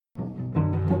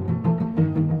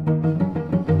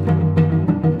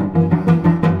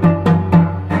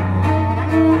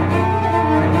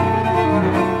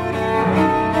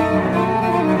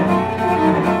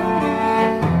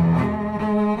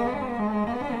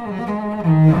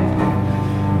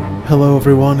Hello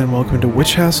everyone and welcome to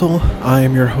Witch Hassle. I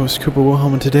am your host Cooper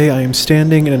Wilhelm, and today I am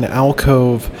standing in an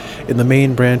alcove in the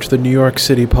main branch of the New York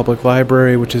City Public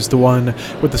Library, which is the one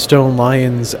with the stone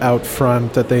lions out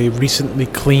front that they recently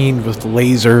cleaned with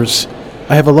lasers.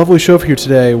 I have a lovely show for you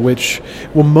today, which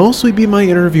will mostly be my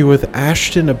interview with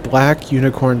Ashton of Black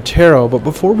Unicorn Tarot, but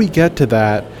before we get to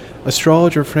that,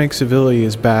 astrologer Frank Savilli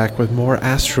is back with more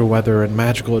astro weather and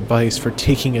magical advice for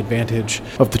taking advantage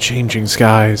of the changing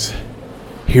skies.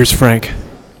 Here's Frank.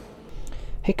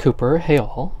 Hey Cooper, hey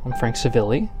all, I'm Frank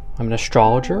Savilli. I'm an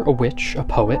astrologer, a witch, a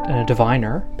poet, and a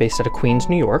diviner based out of Queens,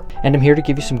 New York, and I'm here to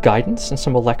give you some guidance and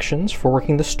some elections for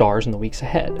working the stars in the weeks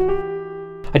ahead.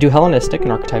 I do Hellenistic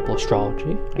and archetypal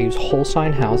astrology, I use whole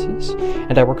sign houses,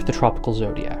 and I work with the tropical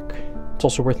zodiac. It's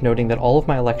also worth noting that all of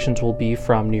my elections will be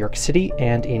from New York City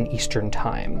and in Eastern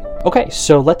Time. Okay,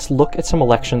 so let's look at some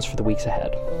elections for the weeks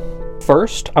ahead.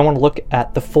 First, I want to look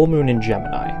at the full moon in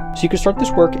Gemini. So you can start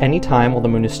this work anytime while the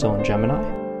moon is still in Gemini,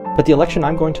 but the election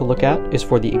I'm going to look at is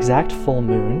for the exact full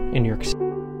moon in New York City.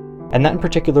 And that in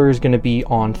particular is going to be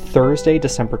on Thursday,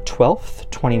 December 12th,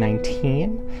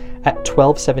 2019 at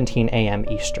 12:17 a.m.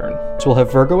 Eastern. So we'll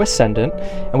have Virgo ascendant,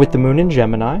 and with the moon in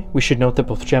Gemini, we should note that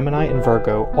both Gemini and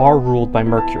Virgo are ruled by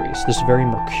Mercury, so this is a very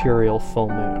mercurial full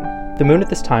moon. The moon at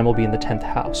this time will be in the 10th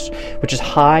house, which is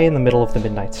high in the middle of the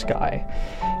midnight sky.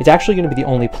 It's actually going to be the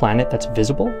only planet that's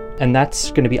visible, and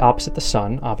that's going to be opposite the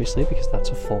sun, obviously, because that's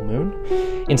a full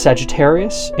moon, in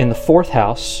Sagittarius, in the 4th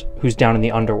house, who's down in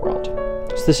the underworld.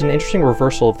 So this is an interesting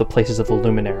reversal of the places of the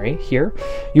luminary here.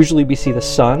 Usually we see the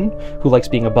sun, who likes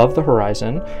being above the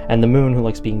horizon, and the moon, who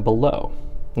likes being below.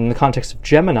 In the context of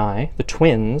Gemini, the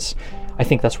twins, I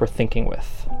think that's worth thinking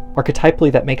with. Archetypally,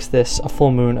 that makes this a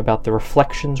full moon about the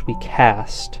reflections we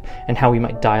cast and how we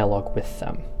might dialogue with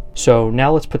them. So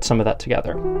now let's put some of that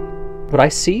together. What I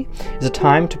see is a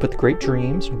time to put the great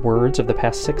dreams and words of the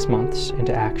past 6 months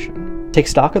into action. Take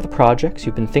stock of the projects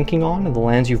you've been thinking on and the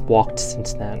lands you've walked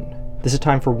since then. This is a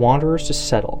time for wanderers to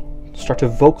settle. Start to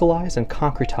vocalize and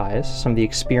concretize some of the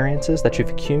experiences that you've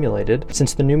accumulated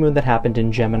since the new moon that happened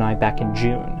in Gemini back in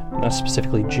June,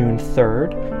 specifically June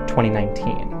 3rd,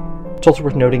 2019. It's also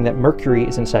worth noting that Mercury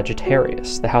is in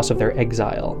Sagittarius, the house of their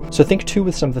exile. So think too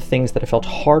with some of the things that have felt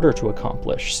harder to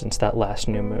accomplish since that last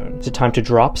new moon. Is it time to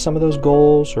drop some of those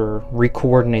goals or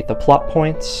re-coordinate the plot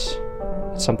points?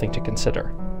 It's something to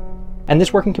consider. And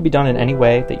this working can be done in any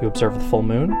way that you observe the full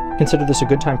moon. Consider this a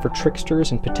good time for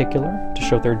tricksters in particular to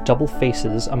show their double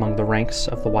faces among the ranks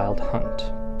of the wild hunt.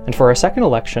 And for our second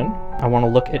election, I want to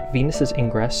look at Venus's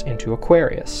ingress into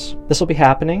Aquarius. This will be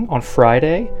happening on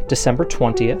Friday, December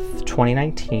 20th,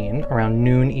 2019, around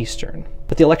noon Eastern.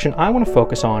 But the election I want to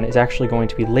focus on is actually going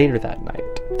to be later that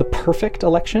night. The perfect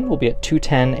election will be at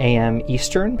 2:10 a.m.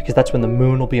 Eastern, because that's when the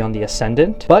moon will be on the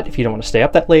ascendant. But if you don't want to stay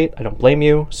up that late, I don't blame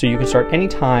you, so you can start any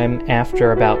time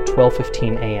after about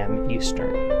 12:15 a.m.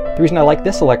 Eastern. The reason I like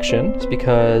this election is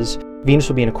because Venus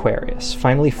will be in Aquarius,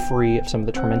 finally free of some of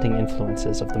the tormenting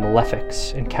influences of the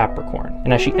malefics in Capricorn.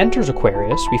 And as she enters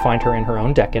Aquarius, we find her in her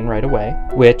own decan right away,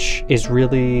 which is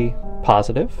really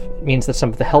positive. It means that some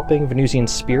of the helping Venusian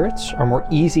spirits are more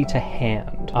easy to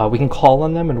hand. We can call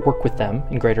on them and work with them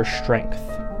in greater strength.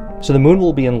 So the moon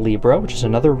will be in Libra, which is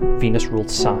another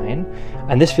Venus-ruled sign,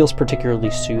 and this feels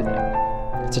particularly soothing.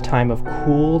 It's a time of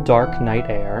cool, dark night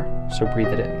air, so breathe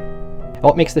it in. And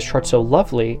what makes this chart so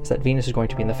lovely is that Venus is going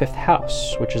to be in the 5th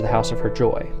house, which is the house of her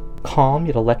joy. Calm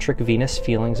yet electric Venus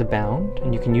feelings abound,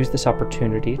 and you can use this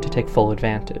opportunity to take full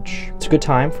advantage. It's a good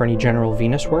time for any general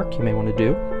Venus work you may want to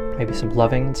do. Maybe some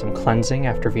loving and some cleansing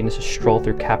after Venus' stroll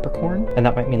through Capricorn, and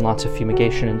that might mean lots of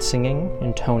fumigation and singing,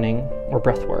 intoning, or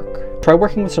breath work. Try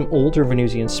working with some older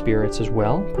Venusian spirits as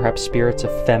well, perhaps spirits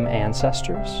of femme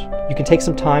ancestors. You can take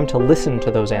some time to listen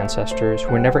to those ancestors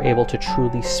who were never able to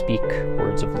truly speak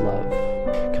words of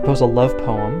love. Compose a love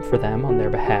poem for them on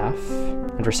their behalf,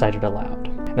 and recite it aloud.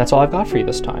 And that's all I've got for you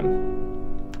this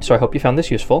time. So I hope you found this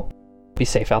useful. Be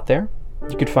safe out there.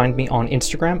 You could find me on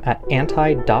Instagram at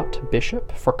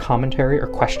anti.bishop for commentary or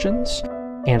questions,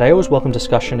 and I always welcome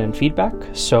discussion and feedback,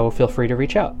 so feel free to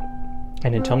reach out.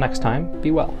 And until next time, be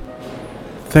well.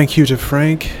 Thank you to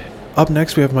Frank. Up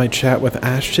next, we have my chat with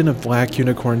Ashton of Black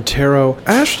Unicorn Tarot.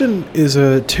 Ashton is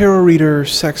a tarot reader,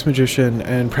 sex magician,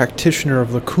 and practitioner of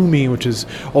Lakumi, which is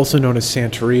also known as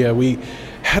Santeria. We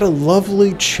had a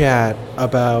lovely chat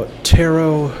about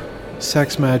tarot,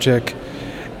 sex magic,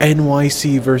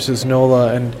 NYC versus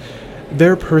NOLA, and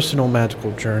their personal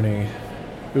magical journey.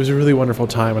 It was a really wonderful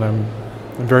time, and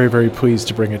I'm very, very pleased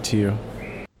to bring it to you.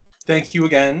 Thank you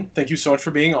again. Thank you so much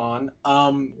for being on.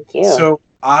 Thank you. So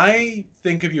I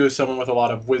think of you as someone with a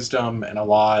lot of wisdom and a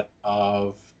lot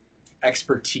of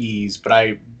expertise, but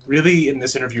I really, in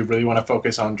this interview, really want to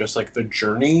focus on just like the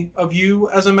journey of you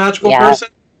as a magical person,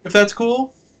 if that's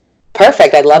cool.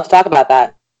 Perfect. I'd love to talk about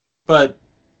that. But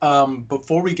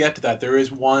before we get to that, there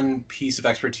is one piece of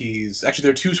expertise. Actually,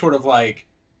 there are two sort of like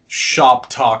shop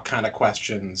talk kind of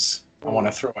questions I want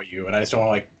to throw at you, and I just don't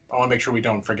want to I want to make sure we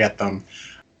don't forget them.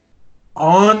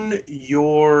 On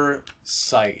your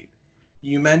site,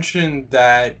 you mentioned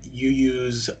that you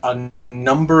use a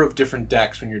number of different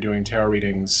decks when you're doing tarot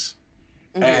readings.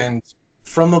 Mm-hmm. And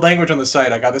from the language on the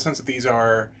site, I got the sense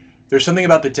that there's something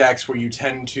about the decks where you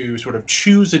tend to sort of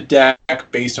choose a deck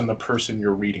based on the person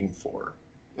you're reading for.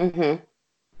 Mm-hmm.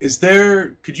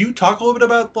 Could you talk a little bit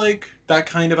about like that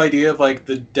kind of idea of like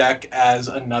the deck as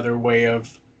another way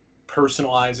of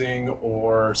personalizing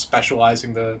or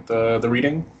specializing the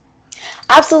reading?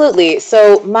 Absolutely.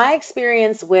 So my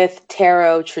experience with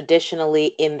tarot traditionally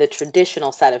in the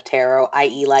traditional set of tarot,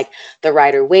 i.e. like the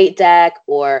Rider-Waite deck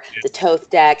or the Thoth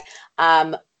deck,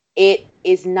 it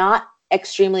is not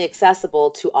extremely accessible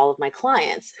to all of my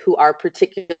clients who are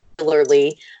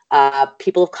particularly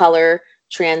people of color,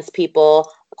 trans people,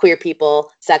 queer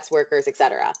people, sex workers,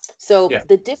 etc. So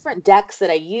the different decks that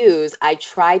I use, I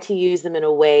try to use them in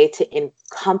a way to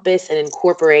encompass and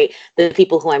incorporate the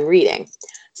people who I'm reading.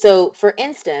 So, for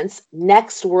instance,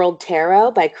 Next World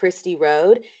Tarot by Christy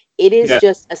Rode, it is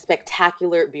just a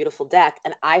spectacular, beautiful deck.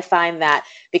 And I find that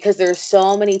because there's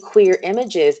so many queer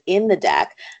images in the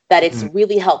deck, that it's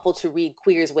really helpful to read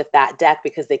queers with that deck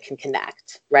because they can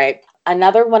connect, right?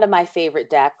 Another one of my favorite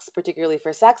decks, particularly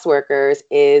for sex workers,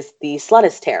 is the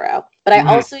Slutist Tarot. But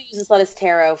I also use the Slutist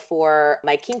Tarot for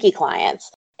my kinky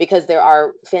clients, because there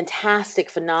are fantastic,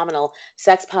 phenomenal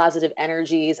sex-positive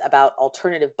energies about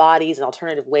alternative bodies and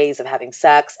alternative ways of having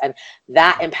sex. And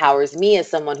that empowers me as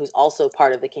someone who's also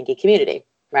part of the kinky community,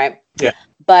 right? Yeah.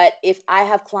 But if I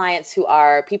have clients who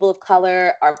are people of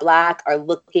color, are Black, are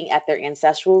looking at their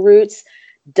ancestral roots,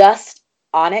 Dust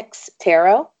Onyx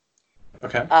Tarot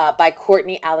by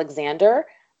Courtney Alexander.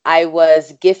 I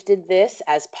was gifted this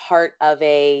as part of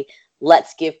a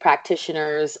let's give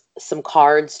practitioners some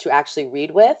cards to actually read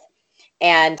with.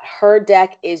 And her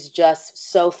deck is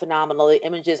just so phenomenal. The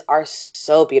images are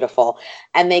so beautiful.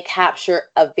 And they capture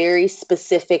a very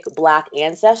specific Black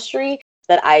ancestry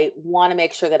that I want to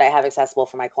make sure that I have accessible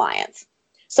for my clients.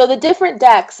 So the different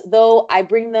decks, though I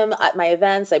bring them at my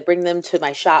events, I bring them to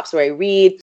my shops where I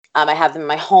read, I have them in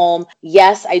my home.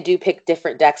 Yes, I do pick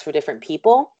different decks for different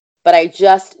people. But I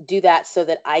just do that so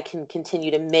that I can continue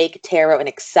to make tarot an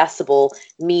accessible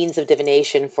means of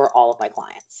divination for all of my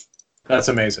clients. That's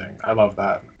amazing. I love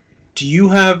that. Do you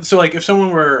have, so like if someone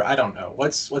were, I don't know,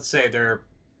 let's say they're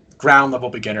ground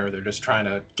level beginner, they're just trying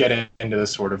to get into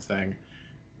this sort of thing.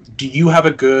 Do you have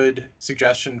a good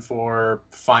suggestion for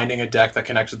finding a deck that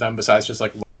connects with them besides just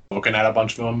like looking at a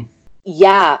bunch of them?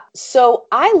 Yeah. So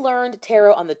I learned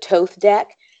tarot on the Thoth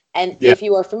deck. And if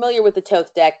you are familiar with the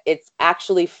Thoth deck, it's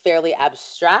actually fairly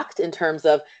abstract in terms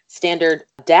of standard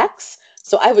decks.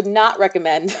 So I would not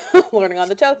recommend learning on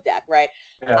the Thoth deck, right?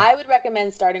 Yeah. I would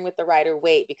recommend starting with the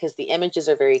Rider-Waite because the images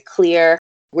are very clear.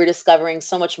 We're discovering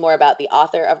so much more about the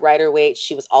author of Rider-Waite.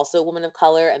 She was also a woman of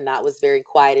color, and that was very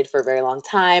quieted for a very long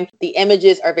time. The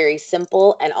images are very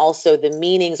simple, and also the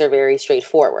meanings are very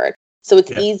straightforward. So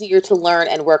it's easier to learn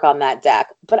and work on that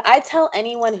deck. But I tell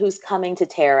anyone who's coming to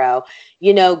tarot,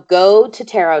 go to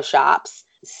tarot shops,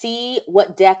 see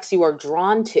what decks you are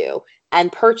drawn to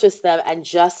and purchase them and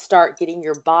just start getting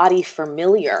your body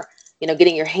familiar,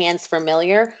 getting your hands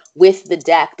familiar with the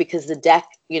deck because the deck,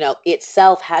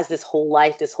 itself has this whole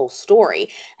life, this whole story.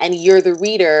 And you're the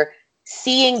reader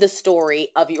seeing the story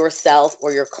of yourself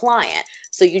or your client.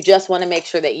 So you just want to make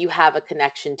sure that you have a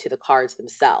connection to the cards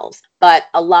themselves. But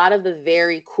a lot of the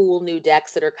very cool new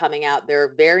decks that are coming out,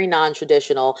 they're very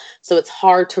non-traditional. So it's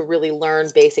hard to really learn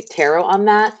basic tarot on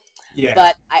that. Yeah.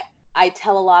 But I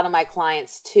tell a lot of my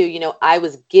clients too, I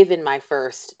was given my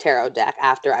first tarot deck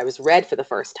after I was read for the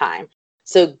first time.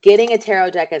 So getting a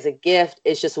tarot deck as a gift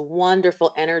is just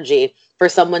wonderful energy for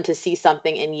someone to see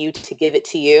something in you to give it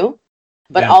to you.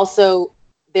 But also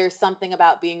there's something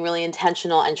about being really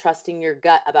intentional and trusting your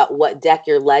gut about what deck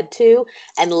you're led to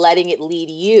and letting it lead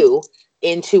you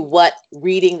into what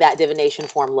reading that divination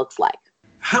form looks like.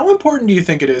 How important do you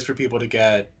think it is for people to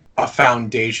get a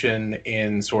foundation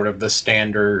in sort of the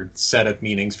standard set of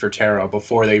meanings for tarot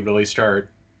before they really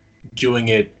start doing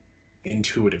it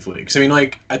intuitively? Because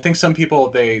I think some people,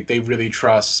 they really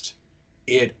trust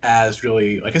it as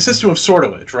really like a system of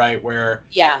sortilege, right? Where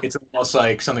it's almost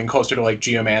like something closer to like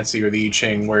geomancy or the I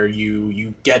Ching, where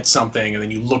you get something and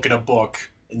then you look at a book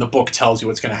and the book tells you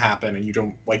what's going to happen and you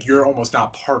don't, like, you're almost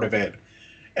not part of it.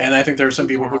 And I think there are some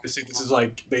people who just think this is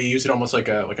like, they use it almost like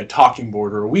a talking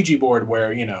board or a Ouija board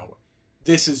where,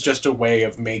 this is just a way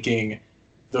of making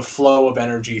the flow of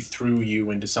energy through you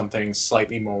into something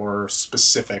slightly more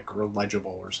specific or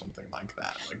legible or something like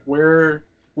that. Like where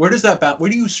does where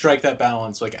do you strike that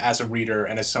balance, like as a reader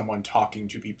and as someone talking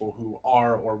to people who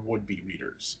are or would be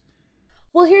readers?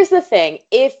 Well, here's the thing.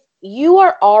 If you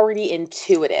are already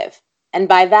intuitive, and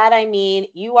by that I mean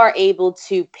you are able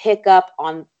to pick up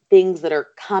on things that are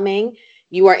coming,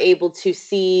 you are able to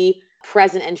see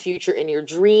present and future in your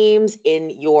dreams, in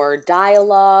your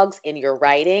dialogues, in your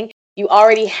writing, you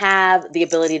already have the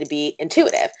ability to be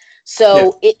intuitive.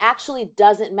 So it actually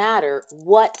doesn't matter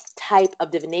what type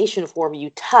of divination form you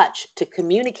touch to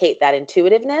communicate that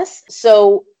intuitiveness.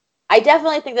 So I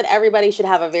definitely think that everybody should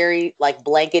have a very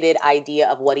blanketed idea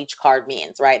of what each card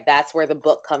means, right? That's where the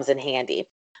book comes in handy.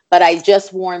 But I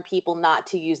just warn people not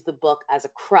to use the book as a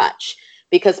crutch,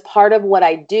 because part of what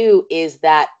I do is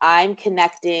that I'm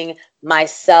connecting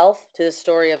myself to the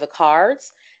story of the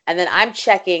cards, and then I'm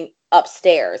checking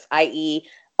upstairs, i.e.,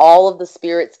 all of the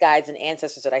spirits, guides, and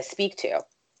ancestors that I speak to.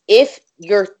 If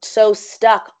you're so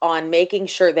stuck on making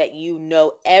sure that you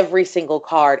know every single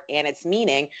card and its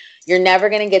meaning, you're never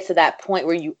going to get to that point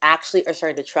where you actually are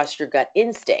starting to trust your gut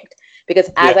instinct. Because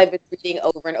as I've been reading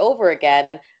over and over again,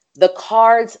 the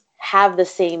cards have the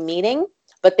same meaning,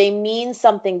 but they mean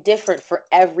something different for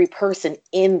every person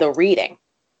in the reading.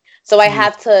 So I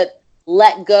have to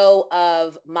let go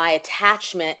of my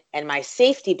attachment and my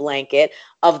safety blanket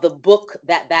of the book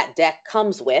that deck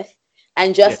comes with,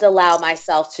 and just allow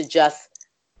myself to just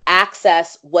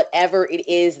access whatever it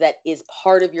is that is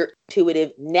part of your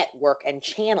intuitive network and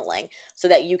channeling so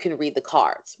that you can read the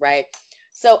cards, right?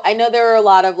 So I know there are a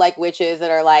lot of witches that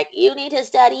are like, you need to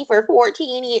study for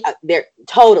 14 years. They're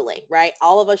totally right.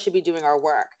 All of us should be doing our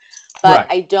work.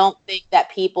 But I don't think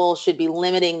that people should be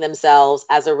limiting themselves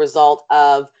as a result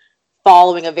of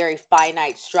following a very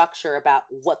finite structure about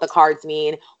what the cards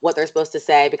mean, what they're supposed to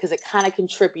say, because it kind of can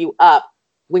trip you up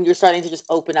when you're starting to just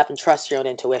open up and trust your own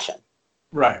intuition.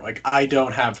 Right. Like I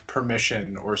don't have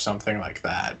permission or something like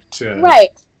that to... Right.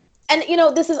 And,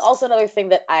 this is also another thing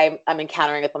that I'm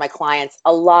encountering with my clients.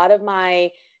 A lot of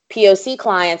my POC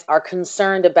clients are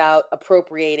concerned about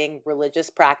appropriating religious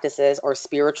practices or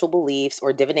spiritual beliefs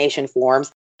or divination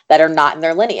forms that are not in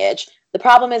their lineage. The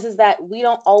problem is that we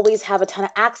don't always have a ton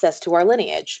of access to our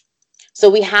lineage. So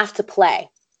we have to play.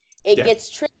 It gets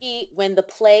tricky when the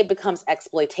play becomes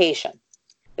exploitation.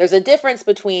 There's a difference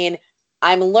between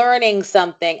I'm learning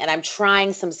something and I'm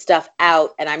trying some stuff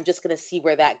out and I'm just going to see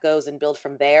where that goes and build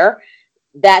from there.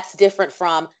 That's different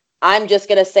from I'm just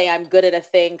going to say I'm good at a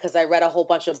thing because I read a whole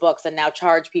bunch of books and now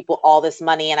charge people all this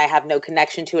money and I have no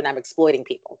connection to it and I'm exploiting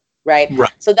people, right?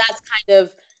 So that's kind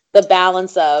of the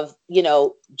balance of,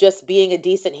 just being a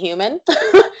decent human,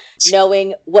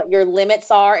 knowing what your limits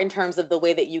are in terms of the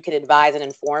way that you can advise and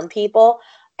inform people,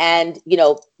 and,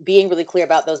 being really clear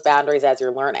about those boundaries as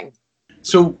you're learning.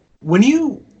 So when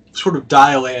you sort of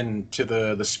dial in to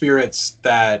the spirits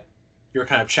that you're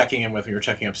kind of checking in with when you're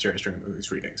checking upstairs during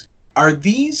these readings, are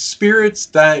these spirits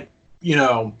that,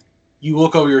 you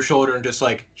look over your shoulder and just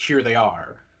here they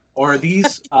are? Or are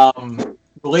these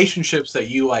relationships that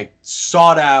you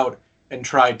sought out and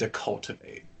tried to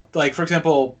cultivate? Like, for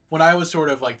example, when I was sort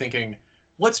of thinking,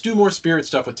 let's do more spirit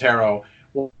stuff with tarot,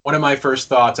 one of my first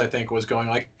thoughts, I think, was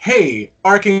going hey,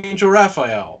 Archangel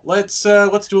Raphael, let's do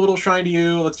a little shrine to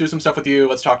you, let's do some stuff with you,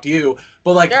 let's talk to you.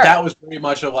 But that was very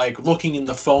much of looking in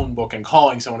the phone book and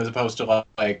calling someone as opposed to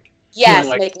yes,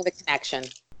 making the connection.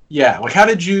 Yeah,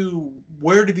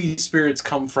 where did these spirits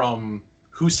come from?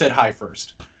 Who said hi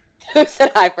first? Who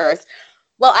said hi first?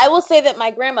 Well, I will say that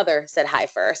my grandmother said hi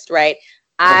first, right?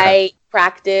 I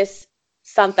practice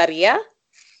Santeria.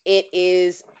 It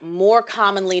is more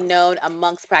commonly known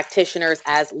amongst practitioners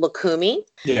as Lukumi.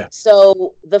 Yeah.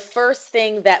 So the first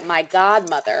thing that my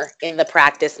godmother in the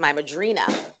practice, my madrina,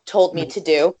 told me to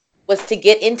do was to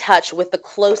get in touch with the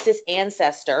closest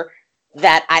ancestor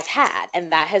that I've had,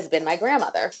 and that has been my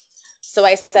grandmother. So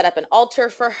I set up an altar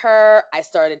for her. I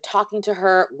started talking to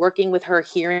her, working with her,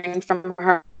 hearing from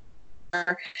her,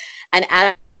 and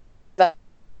as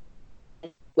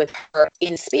with her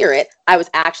in spirit, I was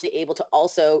actually able to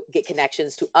also get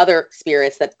connections to other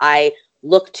spirits that I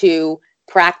look to,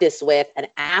 practice with, and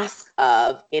ask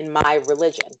of in my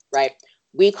religion, right?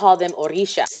 We call them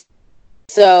orishas.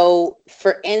 So,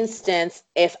 for instance,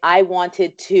 if I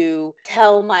wanted to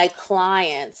tell my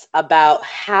clients about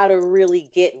how to really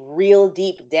get real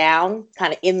deep down,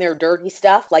 kind of in their dirty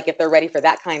stuff, like if they're ready for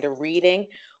that kind of reading,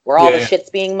 where all the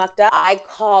shit's being mucked up, I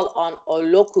call on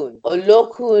Olokun.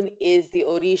 Olokun is the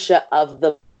Orisha of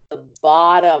the the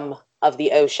bottom of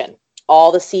the ocean.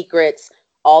 All the secrets,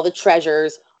 all the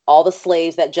treasures, all the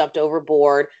slaves that jumped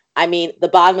overboard. I mean, the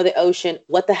bottom of the ocean,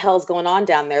 what the hell's going on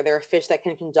down there? There are fish that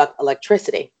can conduct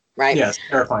electricity, right? Yes,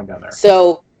 terrifying down there.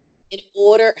 So in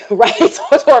order, right, so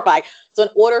it's horrifying. So in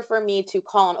order for me to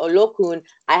call on Olokun,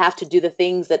 I have to do the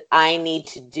things that I need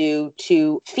to do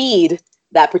to feed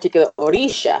that particular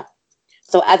Orisha.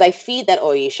 So as I feed that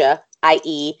Orisha,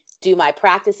 i.e., do my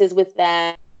practices with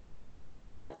them,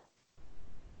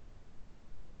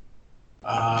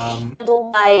 I'm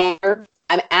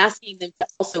asking them to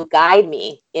also guide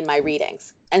me in my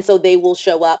readings. And so they will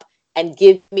show up and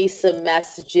give me some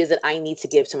messages that I need to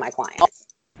give to my clients.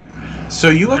 So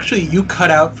you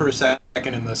cut out for a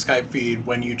second in the Skype feed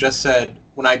when you just said,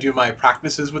 when I do my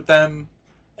practices with them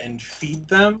and feed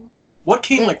them. What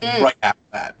came like right after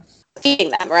that?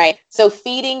 Feeding them, right? So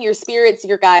feeding your spirits,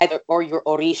 your guides, or your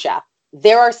Orisha.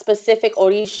 There are specific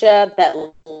Orisha that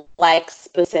like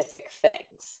specific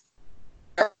things.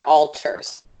 There are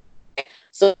altars.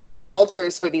 So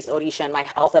altars for these Orisha, and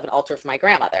I also have an altar for my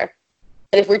grandmother.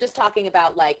 But if we're just talking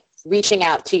about like reaching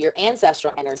out to your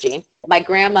ancestral energy, my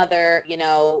grandmother, you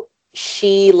know,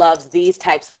 she loves these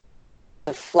types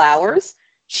of flowers.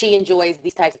 She enjoys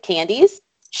these types of candies.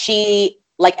 She,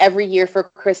 like every year for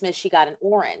Christmas, she got an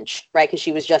orange, right? Because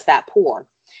she was just that poor.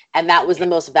 And that was the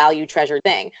most valued, treasured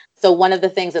thing. So one of the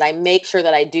things that I make sure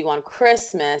that I do on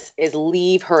Christmas is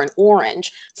leave her an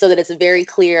orange so that it's very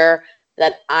clear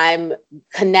that I'm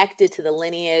connected to the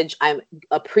lineage. I'm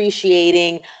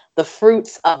appreciating the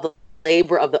fruits of the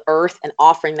labor of the earth and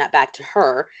offering that back to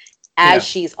her as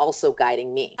she's also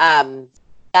guiding me.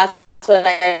 That's what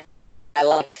I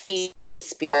love.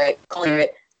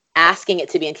 Spirit, asking it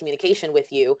to be in communication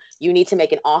with you. You need to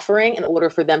make an offering in order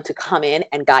for them to come in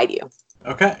and guide you.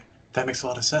 Okay, that makes a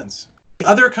lot of sense. The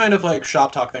other kind of like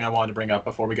shop talk thing I wanted to bring up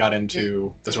before we got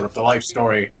into the sort of the life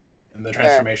story and the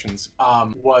transformations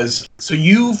was, so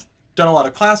you've done a lot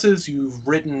of classes, you've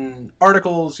written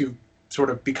articles, you've sort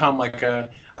of become like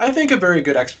I think a very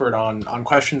good expert on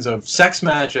questions of sex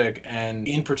magic, and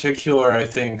in particular, I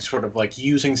think sort of like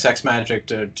using sex magic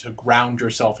to ground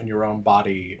yourself in your own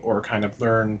body or kind of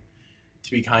learn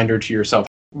to be kinder to yourself.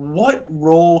 What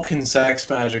role can sex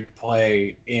magic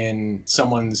play in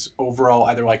someone's overall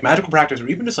either like magical practice or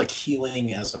even just like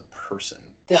healing as a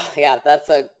person? Yeah, that's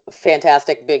a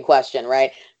fantastic big question,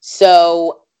 right?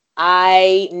 So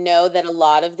I know that a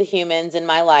lot of the humans in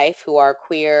my life who are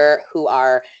queer, who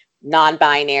are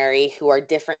non-binary, who are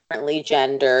differently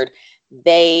gendered,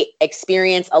 they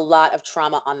experience a lot of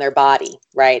trauma on their body,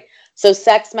 right? So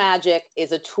sex magic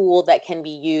is a tool that can be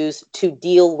used to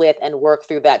deal with and work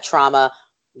through that trauma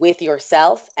with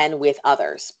yourself and with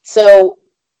others. So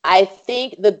I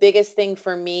think the biggest thing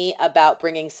for me about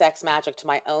bringing sex magic to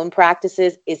my own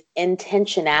practices is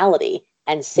intentionality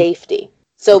and safety.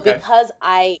 So because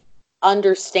I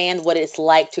understand what it's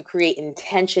like to create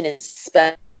intention and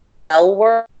spell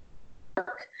work,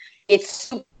 it's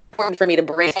super important for me to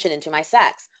branch it into my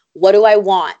sex. What do I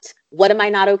want? What am I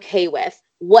not okay with?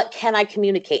 What can I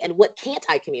communicate and what can't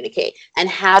I communicate? And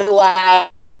how do I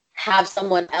have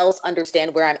someone else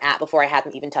understand where I'm at before I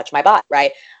haven't even touched my body,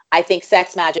 right? I think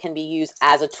sex magic can be used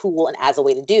as a tool and as a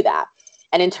way to do that.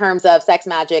 And in terms of sex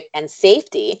magic and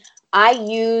safety, I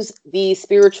use these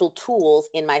spiritual tools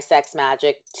in my sex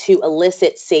magic to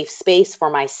elicit safe space for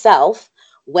myself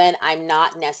when I'm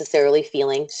not necessarily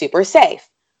feeling super safe.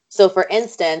 So for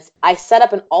instance, I set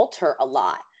up an altar a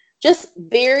lot, just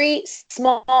very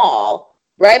small,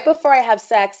 right before I have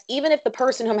sex, even if the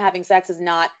person whom I'm having sex is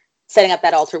not setting up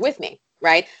that altar with me,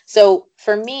 right? So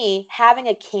for me, having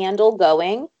a candle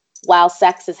going while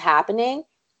sex is happening,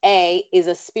 is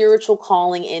a spiritual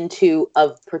calling into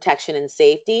of protection and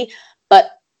safety.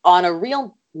 But on a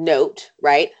real note,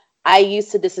 right, I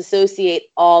used to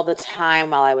disassociate all the time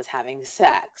while I was having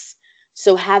sex.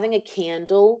 So having a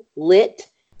candle lit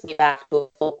me back to a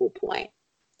focal point.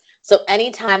 So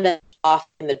anytime that I'm off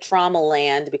in the trauma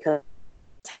land because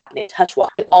it's happening, touch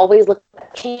walk, I always look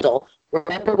at the candle,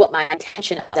 remember what my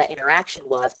intention of that interaction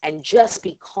was, and just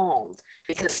be calmed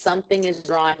because something is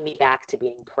drawing me back to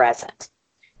being present.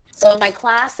 So in my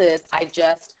classes, I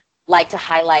just like to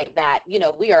highlight that, you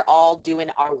know, we are all doing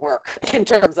our work in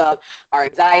terms of our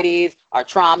anxieties, our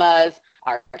traumas,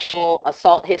 our sexual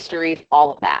assault histories,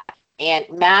 all of that. And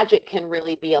magic can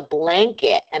really be a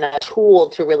blanket and a tool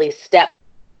to really step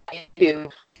into.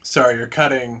 Sorry, you're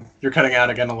cutting out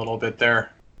again a little bit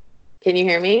there. Can you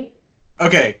hear me?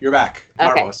 Okay, you're back.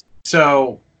 Marvelous. Okay.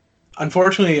 So,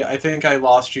 unfortunately, I think I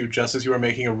lost you just as you were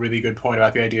making a really good point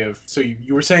about the idea of, so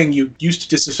you were saying you used to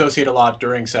disassociate a lot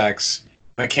during sex,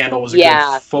 a candle was a good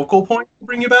Yeah. focal point to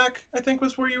bring you back, I think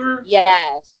was where you were.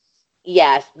 Yes.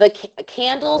 Yes. The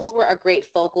candles were a great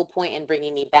focal point in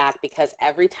bringing me back because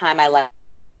every time I light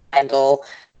a candle,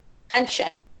 intention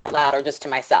loud or just to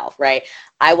myself, right?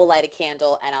 I will light a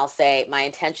candle and I'll say, my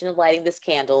intention of lighting this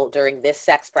candle during this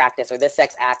sex practice or this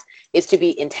sex act is to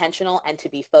be intentional and to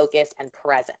be focused and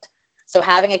present. So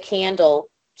having a candle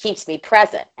keeps me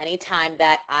present. Anytime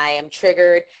that I am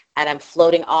triggered and I'm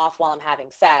floating off while I'm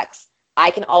having sex, I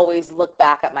can always look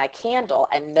back at my candle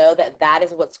and know that that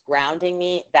is what's grounding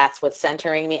me. That's what's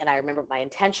centering me. And I remember what my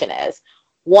intention is.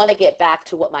 Want to get back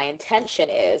to what my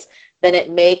intention is, then it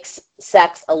makes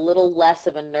sex a little less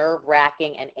of a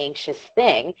nerve-wracking and anxious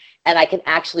thing, and I can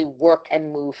actually work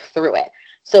and move through it.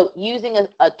 So using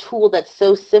a tool that's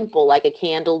so simple, like a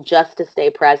candle, just to stay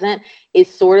present,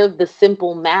 is sort of the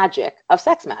simple magic of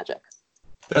sex magic.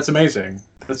 That's amazing.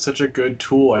 That's such a good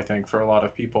tool, I think, for a lot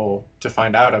of people to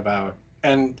find out about.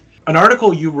 And an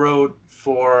article you wrote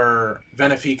for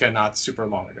Benefica not super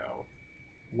long ago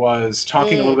was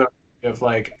talking a little bit of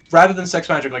like, rather than sex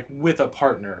magic, like with a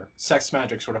partner, sex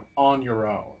magic sort of on your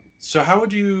own. So how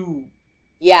would you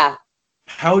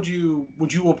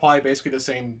would you apply basically the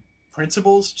same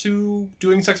principles to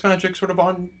doing sex magic sort of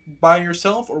on by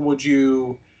yourself, or would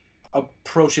you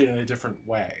approach it in a different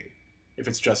way if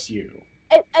it's just you?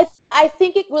 I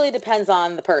think it really depends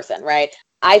on the person, right?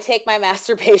 I take my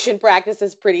masturbation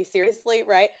practices pretty seriously,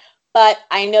 right? But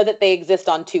I know that they exist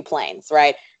on two planes,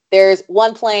 right? There's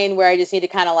one plane where I just need to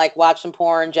kind of like watch some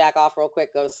porn, jack off real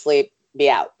quick, go to sleep, be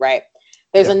out, right?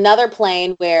 There's another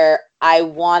plane where I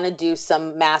want to do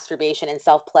some masturbation and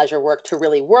self-pleasure work to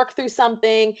really work through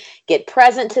something, get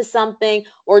present to something,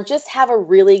 or just have a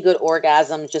really good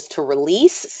orgasm just to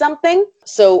release something.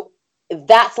 So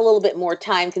that's a little bit more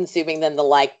time consuming than the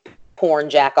like porn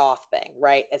jack off thing,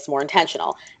 right? It's more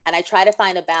intentional. And I try to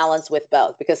find a balance with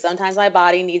both because sometimes my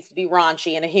body needs to be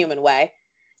raunchy in a human way.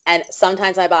 And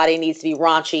sometimes my body needs to be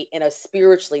raunchy in a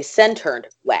spiritually centered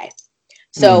way.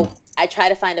 So I try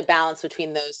to find a balance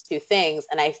between those two things.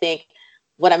 And I think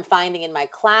what I'm finding in my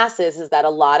classes is that a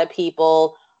lot of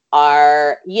people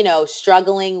are, you know,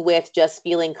 struggling with just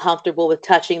feeling comfortable with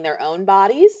touching their own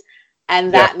bodies.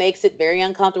 And that makes it very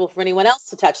uncomfortable for anyone else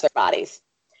to touch their bodies.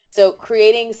 So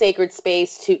creating sacred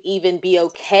space to even be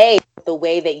okay with the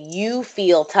way that you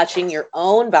feel touching your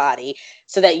own body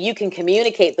so that you can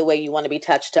communicate the way you want to be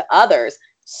touched to others.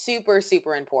 Super,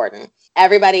 super important.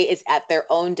 Everybody is at their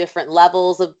own different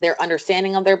levels of their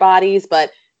understanding of their bodies,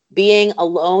 but being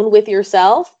alone with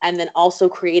yourself and then also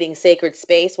creating sacred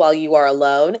space while you are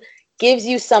alone gives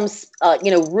you some,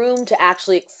 room to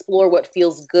actually explore what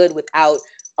feels good without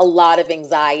a lot of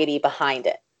anxiety behind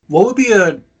it. What would be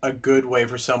a good way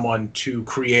for someone to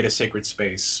create a sacred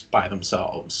space by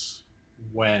themselves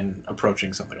when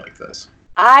approaching something like this?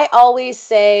 I always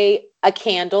say a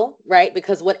candle, right?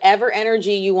 Because whatever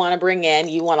energy you want to bring in,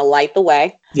 you want to light the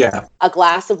way. Yeah. A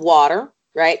glass of water,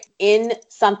 right? In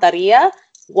Santeria,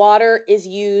 water is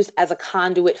used as a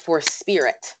conduit for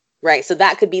spirit, right? So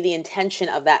that could be the intention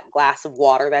of that glass of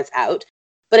water that's out.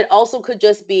 But it also could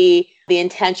just be the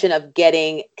intention of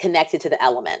getting connected to the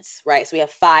elements, right? So we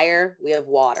have fire, we have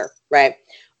water, right?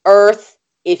 Earth,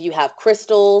 if you have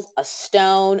crystals, a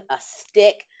stone, a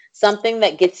stick, something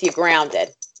that gets you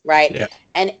grounded, right? Yeah.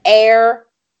 And air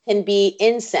can be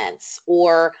incense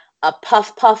or a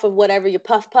puff of whatever you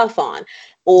puff on,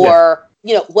 or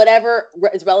whatever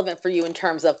is relevant for you in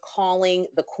terms of calling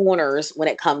the corners when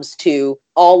it comes to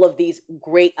all of these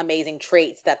great, amazing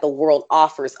traits that the world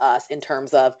offers us in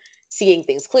terms of seeing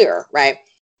things clearer, right?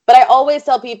 But I always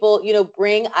tell people,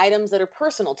 bring items that are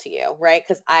personal to you, right?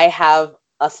 Because I have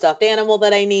a stuffed animal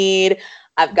that I need.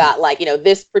 I've got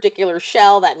this particular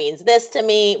shell that means this to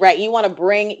me, right? You want to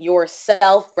bring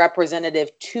yourself representative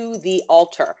to the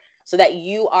altar so that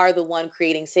you are the one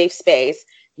creating safe space.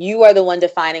 You are the one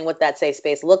defining what that safe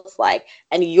space looks like.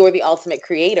 And you're the ultimate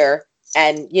creator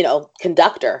and,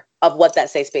 conductor of what that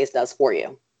safe space does for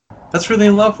you. That's really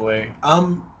lovely.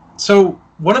 So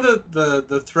one of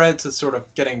the threads that's sort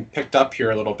of getting picked up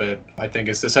here a little bit, I think,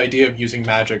 is this idea of using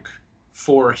magic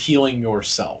for healing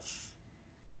yourself.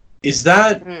 Is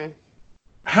that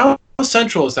how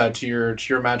central is that to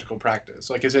your magical practice?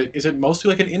 Like, is it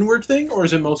mostly like an inward thing, or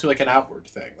is it mostly like an outward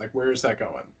thing? Like, where is that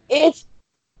going? It's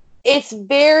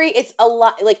a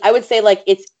lot. Like, I would say like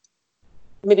it's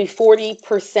maybe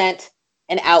 40%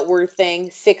 an outward thing,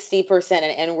 60% an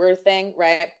inward thing,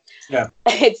 right? Yeah.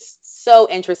 It's so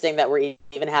interesting that we're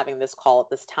even having this call at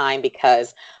this time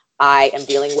because I am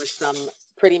dealing with some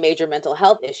pretty major mental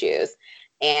health issues.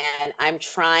 And I'm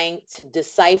trying to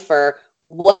decipher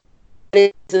what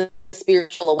is a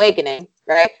spiritual awakening,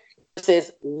 right?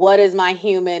 versus what is my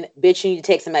human, bitch, you need to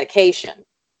take some medication,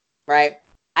 right?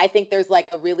 I think there's like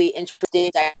a really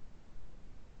interesting,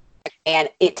 and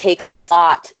it takes a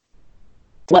lot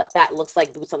what that looks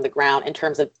like boots on the ground in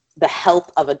terms of the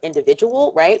health of an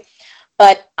individual, right?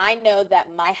 But I know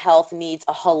that my health needs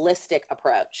a holistic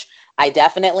approach. I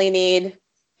definitely need,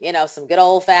 some good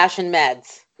old fashioned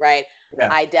meds, right?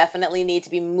 Yeah. I definitely need to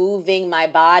be moving my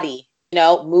body,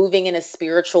 moving in a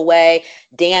spiritual way,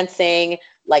 dancing,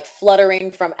 like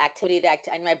fluttering from activity to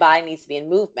activity. And my body needs to be in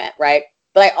movement, right?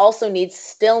 But I also need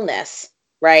stillness,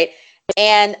 right?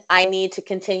 And I need to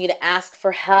continue to ask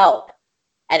for help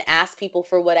and ask people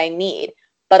for what I need.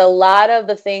 But a lot of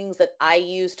the things that I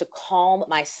use to calm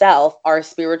myself are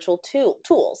spiritual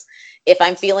tools. If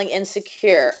I'm feeling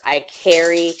insecure, I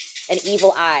carry an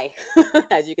evil eye,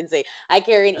 as you can see. I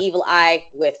carry an evil eye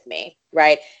with me,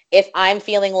 right? If I'm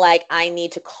feeling like I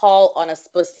need to call on a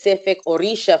specific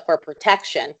orisha for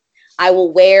protection, I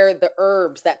will wear the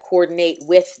herbs that coordinate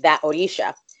with that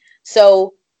orisha.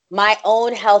 So my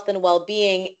own health and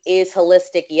well-being is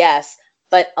holistic, yes,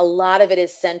 but a lot of it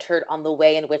is centered on the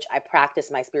way in which I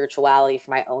practice my spirituality for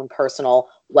my own personal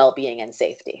well-being and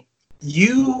safety.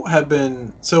 You have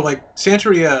been, so like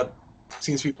Santeria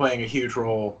seems to be playing a huge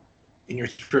role in your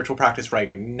spiritual practice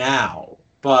right now,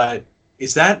 but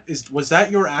was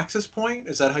that your access point?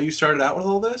 Is that how you started out with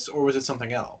all this, or was it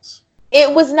something else?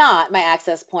 It was not my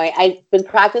access point. I've been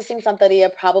practicing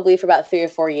Santeria probably for about 3 or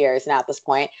 4 years now at this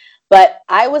point. But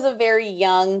I was a very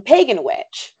young pagan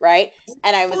witch, right?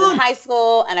 And I was in high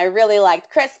school, and I really liked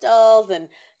crystals and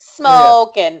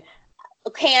smoke and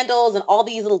candles and all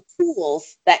these little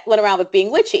tools that went around with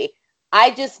being witchy.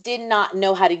 I just did not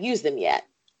know how to use them yet,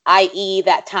 i.e.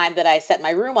 that time that I set my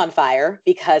room on fire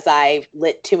because I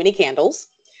lit too many candles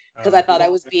because I thought I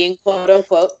was being quote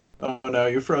unquote. Oh no,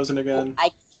 you're frozen again.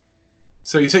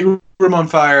 So you set your room on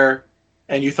fire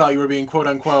and you thought you were being quote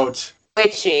unquote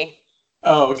witchy.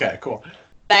 Oh, okay, cool.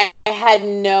 I had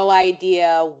no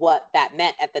idea what that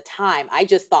meant at the time. I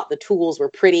just thought the tools were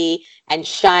pretty and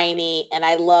shiny, and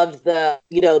I loved the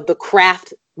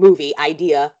craft movie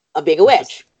idea of being a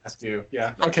witch. That's you,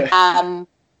 yeah. Okay.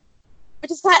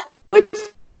 Which is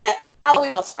how we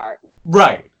all start.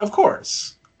 Right, of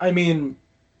course. I mean,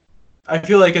 I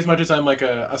feel like as much as I'm like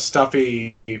a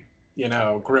stuffy,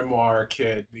 grimoire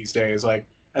kid these days, like,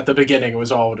 at the beginning, it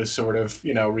was all just sort of,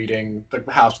 reading The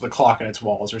House with a Clock in Its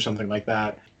Walls or something like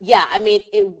that. Yeah, I mean,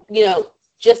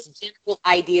 just general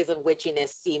ideas of witchiness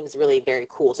seems really very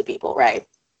cool to people, right?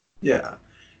 Yeah.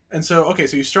 And so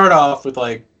you start off with,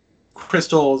 like,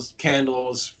 crystals,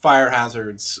 candles, fire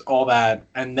hazards, all that,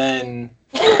 and then...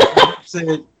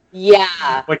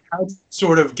 yeah. Like, how do you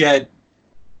sort of get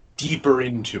deeper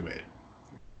into it?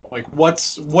 Like, what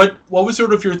was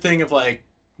sort of your thing of, like,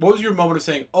 what was your moment of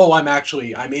saying, oh, I'm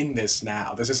in this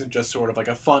now. This isn't just sort of like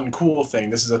a fun, cool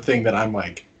thing. This is a thing that I'm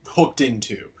like hooked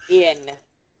into.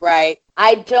 Right.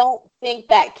 I don't think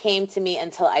that came to me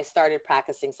until I started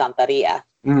practicing Santeria.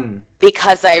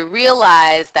 Because I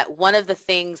realized that one of the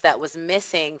things that was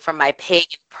missing from my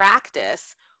pagan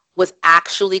practice was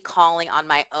actually calling on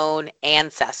my own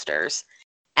ancestors.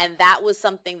 And that was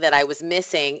something that I was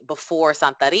missing before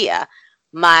Santeria.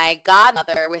 My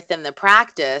godmother within the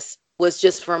practice was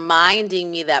just reminding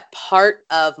me that part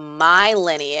of my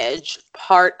lineage,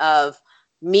 part of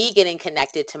me getting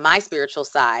connected to my spiritual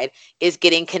side is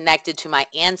getting connected to my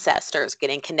ancestors,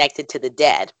 getting connected to the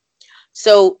dead.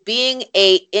 So being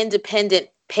an independent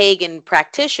pagan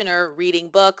practitioner,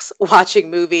 reading books, watching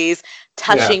movies,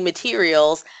 touching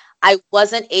materials, I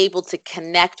wasn't able to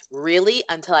connect really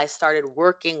until I started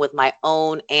working with my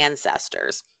own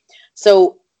ancestors.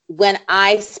 So when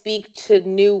I speak to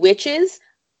new witches,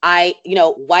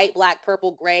 white, black,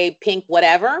 purple, gray, pink,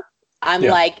 whatever. I'm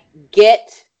like,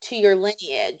 get to your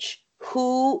lineage.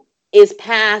 Who is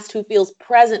past, who feels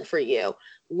present for you?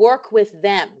 Work with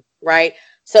them, right?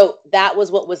 So that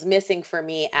was what was missing for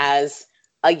me as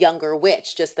a younger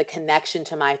witch, just the connection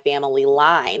to my family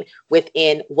line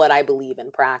within what I believe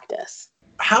in practice.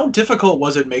 How difficult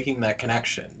was it making that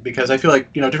connection? Because I feel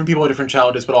like, different people have different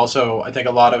challenges, but also I think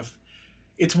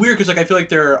it's weird because I feel like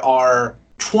there are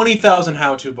 20,000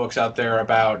 how-to books out there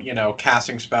about,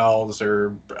 casting spells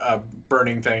or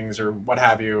burning things or what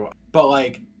have you. But,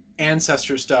 like,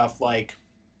 ancestor stuff, like,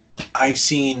 I've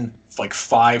seen, like,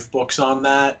 5 books on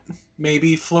that,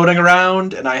 maybe, floating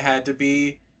around, and I had to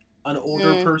be an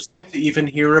older person to even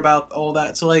hear about all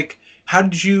that. So, like, how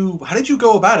did you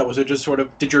go about it? Was it just sort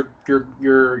of, did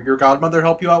your godmother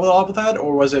help you out with all of that?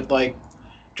 Or was it, like,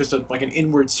 just an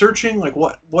inward searching? Like,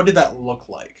 what did that look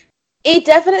like? It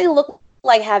definitely looked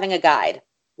like having a guide,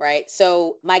 right?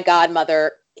 So my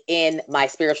godmother in my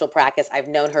spiritual practice. I've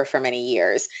known her for many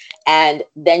years. And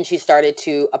then she started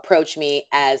to approach me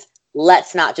as,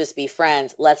 let's not just be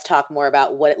friends. Let's talk more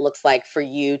about what it looks like for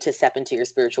you to step into your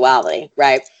spirituality,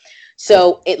 right?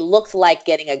 So it looked like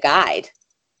getting a guide,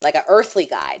 like an earthly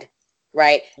guide,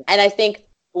 right? And I think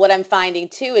what I'm finding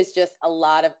too is just a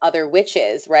lot of other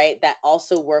witches, right, that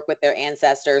also work with their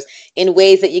ancestors in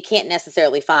ways that you can't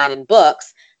necessarily find in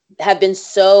books, have been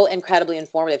so incredibly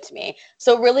informative to me.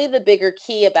 So really the bigger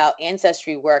key about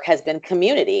ancestry work has been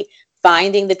community,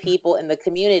 finding the people in the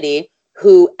community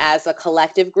who as a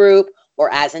collective group or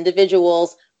as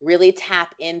individuals really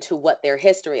tap into what their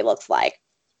history looks like.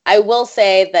 I will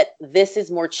say that this is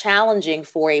more challenging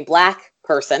for a Black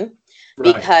person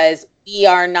because we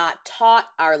are not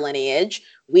taught our lineage.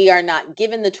 We are not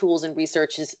given the tools and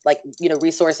resources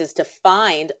to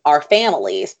find our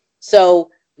families. So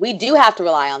we do have to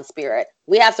rely on spirit.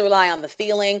 We have to rely on the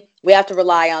feeling. We have to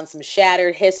rely on some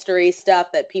shattered history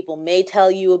stuff that people may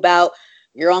tell you about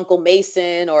your Uncle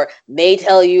Mason or may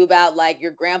tell you about like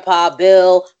your Grandpa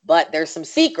Bill, but there's some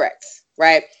secrets,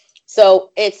 right?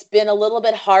 So it's been a little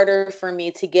bit harder for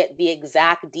me to get the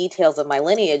exact details of my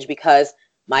lineage because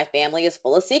my family is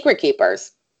full of secret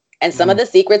keepers and some of the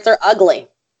secrets are ugly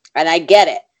and I get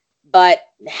it. But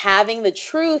having the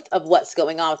truth of what's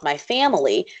going on with my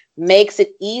family makes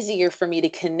it easier for me to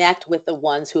connect with the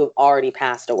ones who have already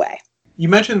passed away. You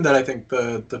mentioned that I think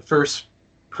the first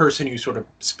person you sort of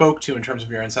spoke to in terms of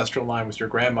your ancestral line was your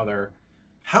grandmother.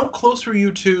 How close were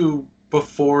you to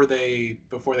before they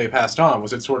passed on?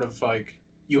 Was it sort of like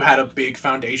you had a big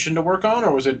foundation to work on,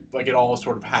 or was it like it all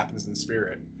sort of happens in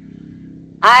spirit?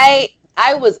 I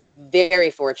was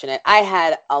very fortunate. I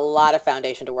had a lot of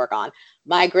foundation to work on.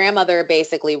 My grandmother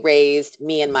basically raised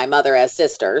me and my mother as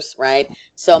sisters, right?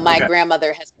 So my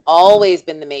grandmother has always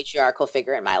been the matriarchal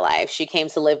figure in my life. She came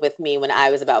to live with me when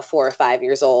I was about 4 or 5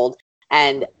 years old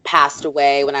and passed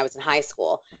away when I was in high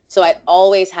school. So I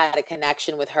always had a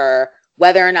connection with her,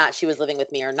 whether or not she was living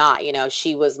with me or not. You know,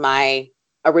 she was my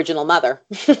original mother.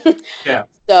 Yeah.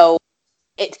 So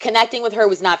connecting with her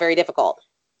was not very difficult,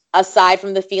 aside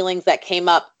from the feelings that came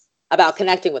up about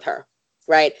connecting with her,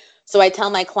 right? So I tell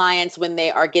my clients when they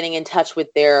are getting in touch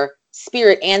with their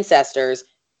spirit ancestors,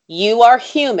 you are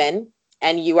human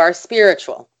and you are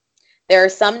spiritual. There are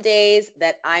some days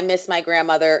that I miss my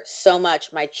grandmother so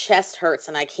much, my chest hurts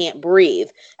and I can't breathe.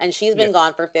 And she's been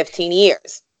gone for 15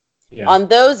 years. Yeah. On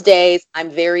those days, I'm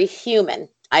very human.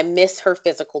 I miss her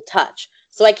physical touch.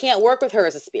 So I can't work with her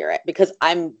as a spirit because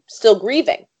I'm still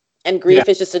grieving. And grief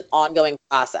is just an ongoing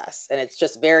process. And it's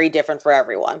just very different for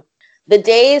everyone. The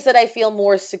days that I feel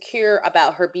more secure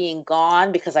about her being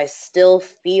gone because I still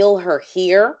feel her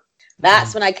here,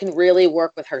 that's when I can really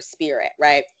work with her spirit,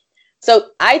 right?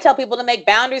 So I tell people to make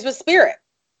boundaries with spirit.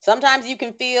 Sometimes you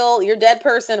can feel your dead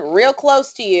person real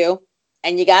close to you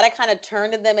and you got to kind of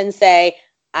turn to them and say,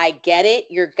 I get it.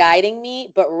 You're guiding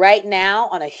me. But right now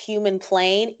on a human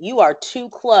plane, you are too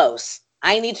close.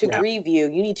 I need to grieve you.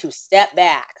 You need to step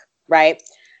back, right?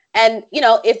 And, you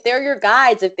know, if they're your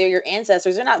guides, if they're your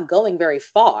ancestors, they're not going very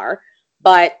far.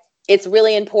 But it's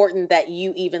really important that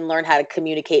you even learn how to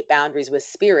communicate boundaries with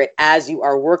spirit as you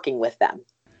are working with them.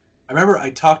 I remember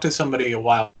I talked to somebody a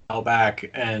while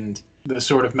back, and the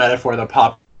sort of metaphor that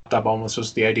popped up almost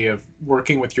was the idea of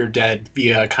working with your dead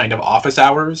via kind of office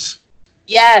hours.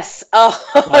 Yes. Oh,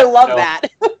 I love that.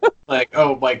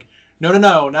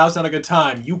 No, now's not a good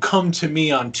time. You come to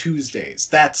me on Tuesdays.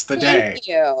 That's the day. Thank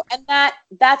you. And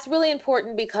that's really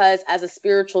important because as a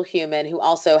spiritual human who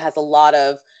also has a lot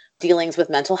of dealings with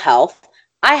mental health,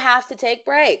 I have to take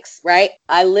breaks, right?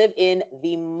 I live in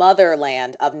the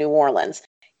motherland of New Orleans.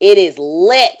 It is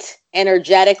lit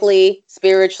energetically,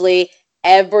 spiritually,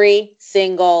 every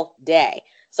single day.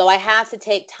 So I have to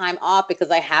take time off because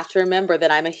I have to remember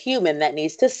that I'm a human that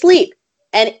needs to sleep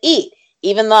and eat.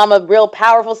 Even though I'm a real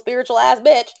powerful spiritual ass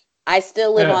bitch, I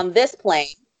still live on this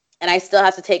plane and I still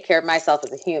have to take care of myself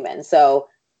as a human. So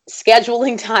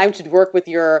scheduling time to work with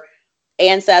your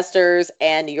ancestors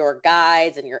and your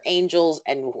guides and your angels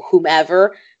and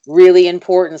whomever, really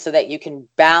important so that you can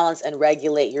balance and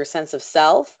regulate your sense of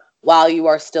self while you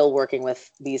are still working with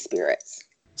these spirits.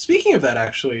 Speaking of that,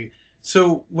 actually,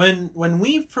 so when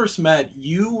we first met,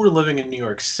 you were living in New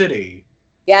York City.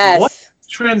 Yes. What's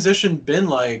transition been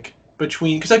like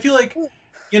between, because I feel like,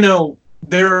 you know,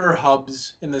 there are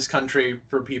hubs in this country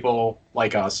for people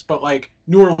like us, but like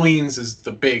New Orleans is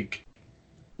the big,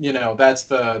 you know,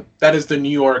 that is the New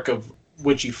York of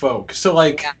witchy folk. So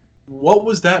like, what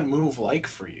was that move like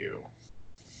for you?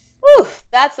 Whew,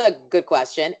 that's a good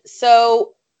question.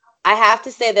 So I have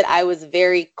to say that I was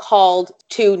very called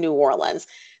to New Orleans.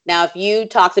 Now, if you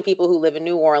talk to people who live in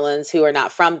New Orleans who are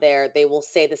not from there, they will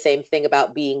say the same thing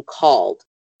about being called.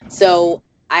 So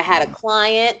I had a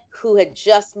client who had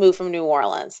just moved from New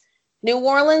Orleans. New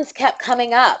Orleans kept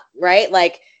coming up, right?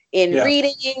 Like in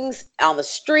readings, on the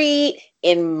street,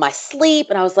 in my sleep.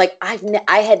 And I was like,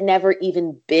 I had never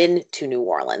even been to New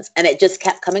Orleans. And it just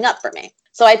kept coming up for me.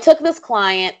 So I took this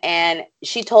client and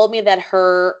she told me that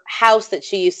her house that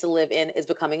she used to live in is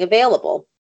becoming available.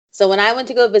 So when I went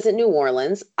to go visit New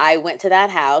Orleans, I went to that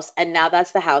house, and now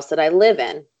that's the house that I live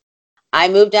in. I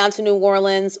moved down to New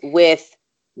Orleans with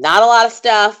not a lot of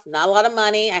stuff, not a lot of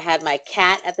money. I had my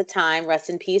cat at the time, rest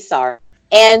in peace, Sarah.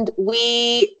 And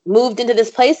we moved into this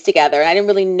place together. I didn't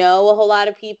really know a whole lot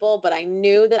of people, but I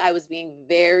knew that I was being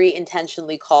very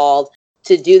intentionally called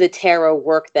to do the tarot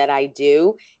work that I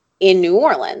do in New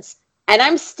Orleans. And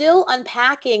I'm still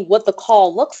unpacking what the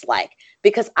call looks like,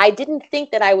 because I didn't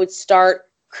think that I would start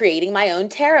creating my own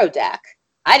tarot deck.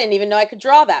 I didn't even know I could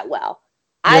draw that well.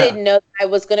 I didn't know that I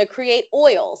was going to create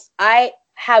oils. I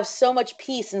have so much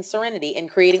peace and serenity in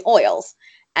creating oils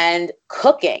and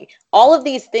cooking. All of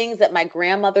these things that my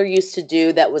grandmother used to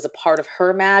do that was a part of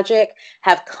her magic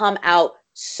have come out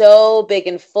so big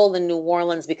and full in New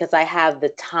Orleans because I have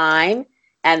the time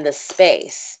and the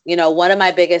space. You know, one of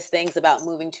my biggest things about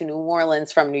moving to New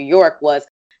Orleans from New York was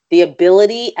the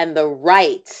ability and the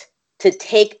right to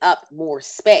take up more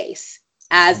space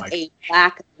as a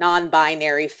Black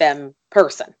non-binary femme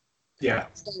person. Yeah.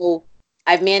 So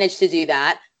I've managed to do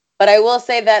that. But I will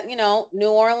say that, you know,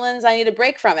 New Orleans, I need a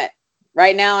break from it.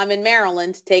 Right now I'm in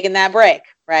Maryland taking that break,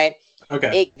 right?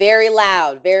 Okay. Very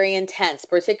loud, very intense,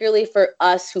 particularly for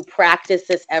us who practice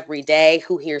this every day,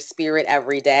 who hear spirit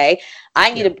every day.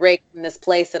 I need a break from this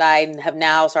place that I have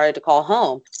now started to call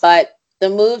home. But the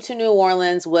move to New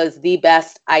Orleans was the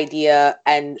best idea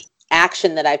and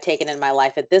action that I've taken in my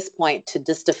life at this point to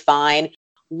just define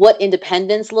what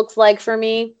independence looks like for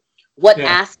me, what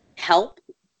asking help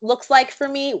looks like for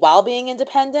me while being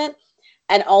independent,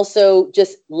 and also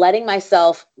just letting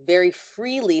myself very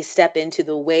freely step into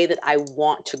the way that I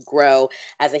want to grow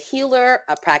as a healer,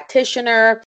 a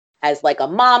practitioner, as like a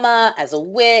mama, as a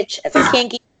witch, as a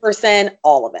kinky person,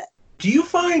 all of it. Do you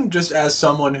find, just as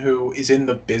someone who is in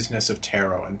the business of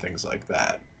tarot and things like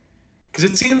that, because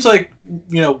it seems like,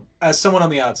 you know, as someone on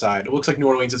the outside, it looks like New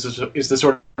Orleans is the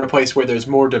sort of place where there's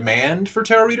more demand for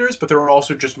tarot readers, but there are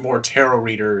also just more tarot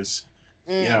readers,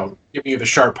 you know, giving you the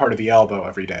sharp part of the elbow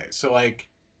every day. So, like,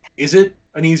 is it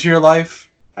an easier life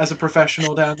as a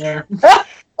professional down there?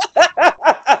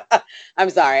 I'm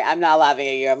sorry. I'm not laughing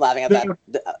at you. I'm laughing at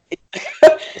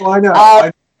that. Well, I know.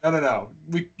 No.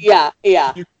 You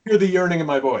hear the yearning in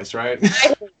my voice, right?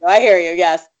 I hear you.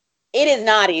 Yes. It is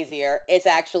not easier. It's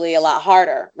actually a lot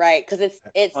harder, right? Because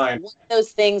it's one of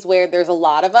those things where there's a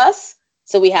lot of us,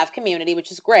 so we have community, which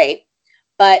is great,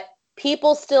 but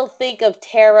people still think of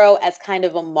tarot as kind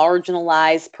of a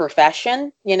marginalized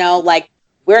profession. You know, like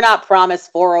we're not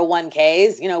promised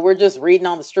 401ks. You know, we're just reading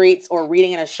on the streets or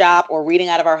reading in a shop or reading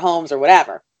out of our homes or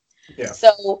whatever. Yeah.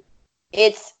 So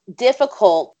it's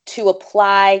difficult to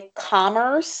apply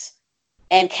commerce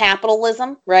and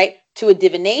capitalism, right, to a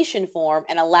divination form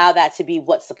and allow that to be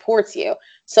what supports you.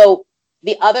 So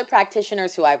the other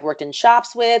practitioners who I've worked in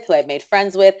shops with, who I've made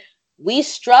friends with, we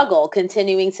struggle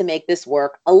continuing to make this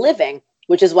work a living,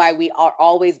 which is why we are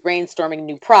always brainstorming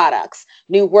new products,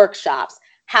 new workshops.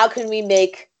 How can we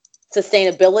make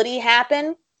sustainability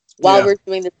happen while we're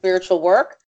doing the spiritual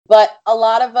work? But a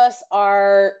lot of us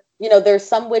are, you know, there's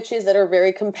some witches that are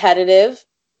very competitive,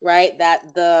 right?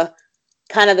 That the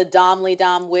kind of the Domly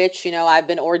Dom witch, you know, I've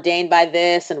been ordained by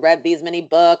this and read these many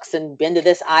books and been to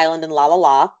this island and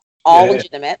all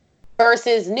legitimate,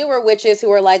 versus newer witches who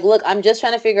are like, look, I'm just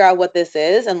trying to figure out what this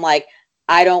is. And like,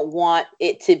 I don't want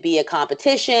it to be a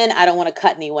competition. I don't want to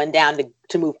cut anyone down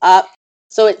to move up.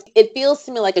 So it feels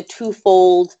to me like a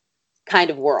twofold kind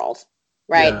of world,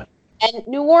 right? Yeah. And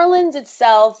New Orleans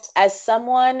itself, as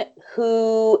someone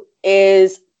who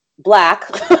is Black,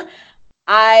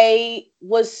 I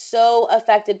was so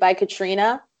affected by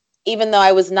Katrina, even though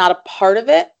I was not a part of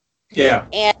it. Yeah.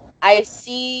 And I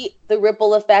see the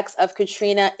ripple effects of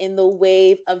Katrina in the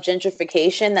wave of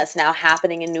gentrification that's now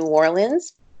happening in New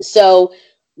Orleans. So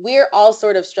we're all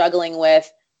sort of struggling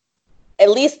with, at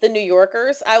least the New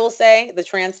Yorkers, I will say, the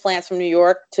transplants from New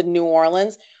York to New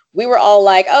Orleans. We were all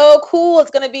like, oh, cool,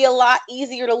 it's going to be a lot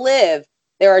easier to live.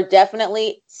 There are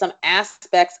definitely some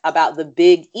aspects about the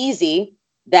big easy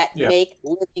that make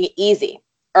living easy.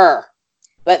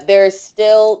 But there's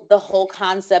still the whole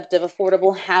concept of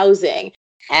affordable housing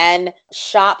and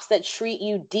shops that treat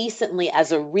you decently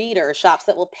as a reader, shops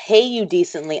that will pay you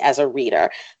decently as a reader.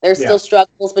 There's still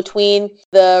struggles between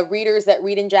the readers that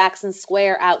read in Jackson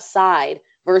Square outside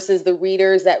versus the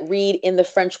readers that read in the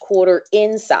French Quarter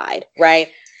inside, right?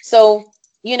 So,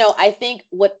 you know, I think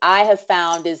what I have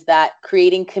found is that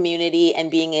creating community and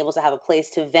being able to have a place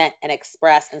to vent and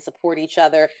express and support each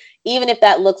other, even if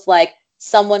that looks like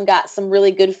someone got some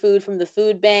really good food from the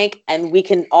food bank and we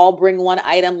can all bring one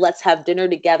item, let's have dinner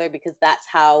together because that's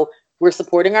how we're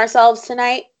supporting ourselves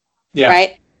tonight,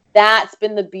 right? That's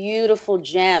been the beautiful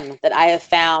gem that I have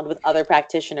found with other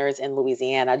practitioners in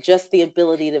Louisiana, just the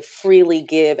ability to freely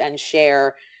give and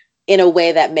share in a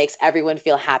way that makes everyone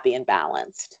feel happy and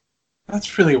balanced.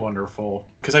 That's really wonderful,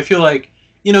 because I feel like,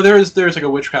 you know, there's like a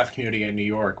witchcraft community in New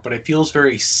York, but it feels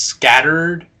very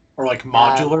scattered or like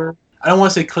modular. I don't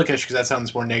want to say cliquish because that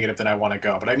sounds more negative than I want to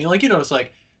go, but I mean, like, you know, it's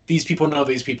like these people know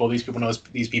these people know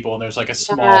these people, and there's like a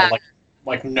small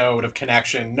like node of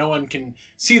connection. No one can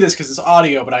see this because it's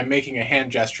audio, but I'm making a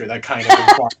hand gesture that kind of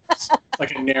implies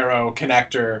like a narrow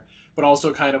connector, but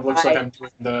also kind of looks like I'm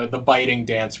doing the biting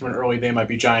dance from an early They Might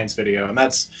Be Giants video, and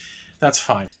that's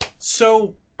fine.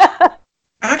 So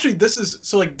actually, this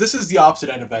is the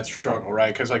opposite end of that struggle,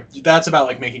 right? Because like that's about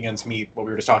like making ends meet, what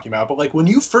we were just talking about. But like when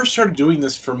you first started doing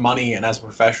this for money and as a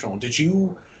professional, did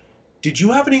you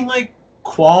have any like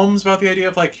qualms about the idea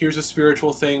of like, here's a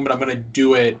spiritual thing, but I'm gonna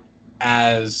do it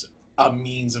as a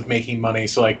means of making money?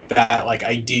 So like that like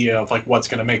idea of like what's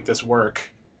gonna make this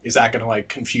work, is that gonna like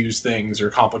confuse things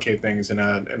or complicate things in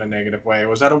a negative way?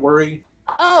 Was that a worry?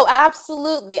 Oh,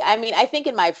 absolutely. I mean, I think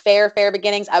in my fair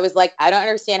beginnings, I was like, I don't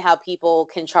understand how people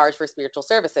can charge for spiritual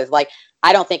services. Like,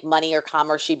 I don't think money or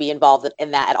commerce should be involved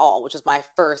in that at all, which is my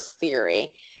first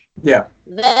theory. Yeah.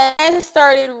 Then I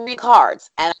started reading cards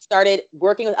and I started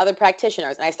working with other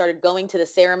practitioners and I started going to the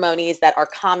ceremonies that are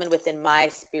common within my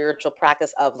spiritual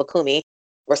practice of Lukumi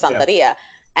or Santeria. Yeah.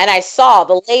 And I saw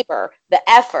the labor, the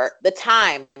effort, the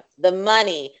time, the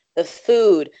money, the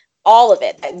food, all of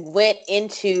it that went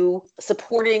into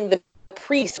supporting the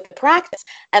priest practice.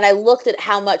 And I looked at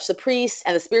how much the priests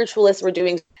and the spiritualists were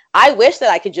doing. I wish that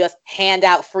I could just hand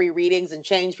out free readings and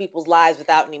change people's lives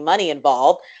without any money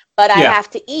involved, but I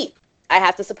have to eat. I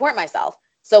have to support myself.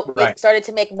 So it started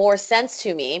to make more sense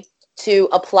to me to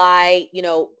apply, you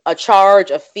know, a charge,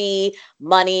 a fee,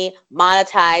 money,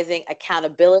 monetizing,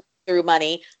 accountability through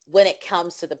money when it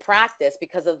comes to the practice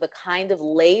because of the kind of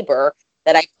labor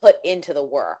that I put into the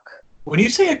work. When you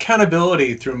say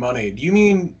accountability through money, do you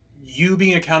mean you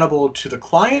being accountable to the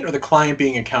client or the client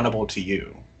being accountable to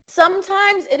you?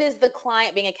 Sometimes it is the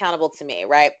client being accountable to me,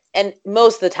 right? And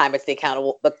most of the time it's the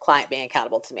client being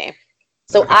accountable to me.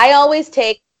 So I always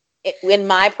take, in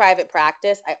my private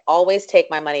practice, I always take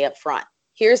my money up front.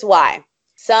 Here's why.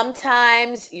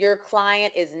 Sometimes your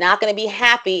client is not going to be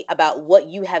happy about what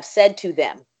you have said to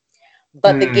them.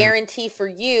 But the guarantee for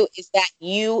you is that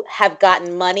you have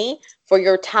gotten money for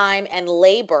your time and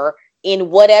labor in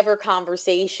whatever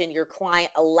conversation your client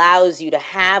allows you to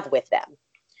have with them.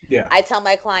 Yeah. I tell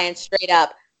my clients straight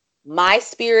up, my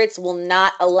spirits will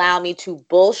not allow me to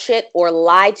bullshit or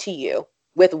lie to you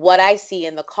with what I see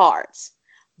in the cards.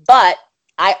 But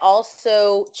I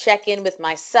also check in with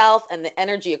myself and the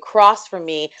energy across from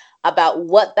me about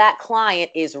what that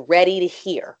client is ready to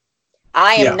hear.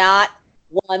 I am not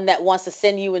one that wants to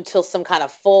send you into some kind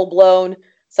of full-blown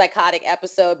psychotic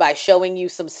episode by showing you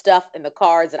some stuff in the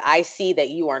cards that I see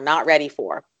that you are not ready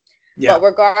for. Yeah. But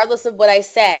regardless of what I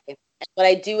say and what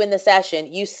I do in the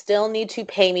session, you still need to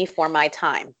pay me for my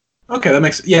time. Okay, that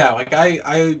makes like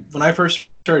I when I first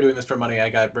started doing this for money, I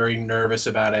got very nervous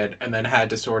about it and then had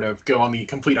to sort of go on the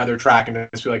complete other track and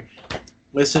just be like,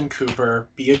 listen, Cooper,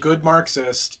 be a good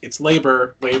Marxist. It's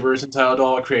labor. Labor is entitled to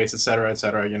all it creates, et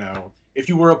cetera, you know. If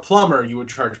you were a plumber, you would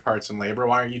charge parts and labor.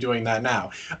 Why aren't you doing that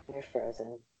now? You're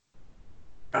frozen.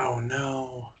 Oh,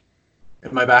 no.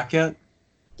 Am I back yet?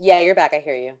 Yeah, you're back. I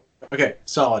hear you. Okay,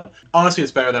 solid. Honestly,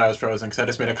 it's better that I was frozen because I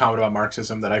just made a comment about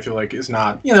Marxism that I feel like is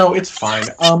not, you know, it's fine.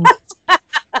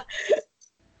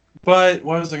 But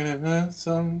what was I going to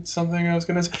something I was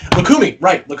going to say? Lukumi,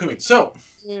 right, Lukumi. So,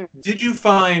 did you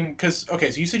find, because, okay,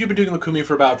 so you said you've been doing Lukumi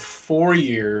for about 4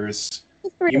 years.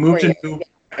 You moved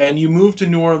to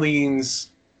New Orleans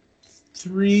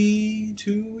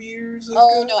 2 years ago?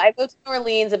 Oh, no, I moved to New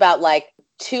Orleans about, like,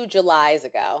 2 Julys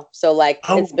ago. So, like,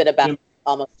 it's been about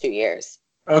almost 2 years.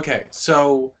 Okay,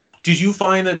 so did you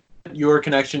find that your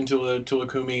connection to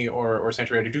Lukumi or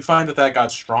Santeria, did you find that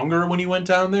got stronger when you went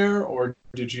down there, or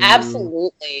did you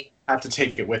absolutely have to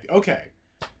take it with you? Okay,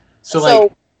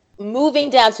 so moving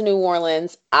down to New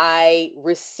Orleans, I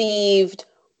received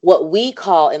what we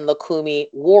call in Lukumi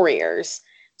warriors.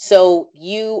 So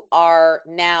you are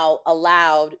now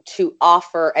allowed to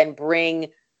offer and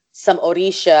bring some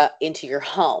Orisha into your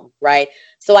home, right?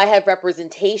 So I have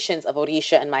representations of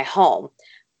Orisha in my home.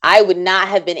 I would not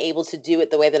have been able to do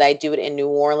it the way that I do it in New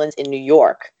Orleans, in New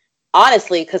York.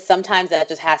 Honestly, because sometimes that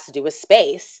just has to do with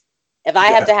space. If I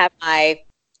have to have my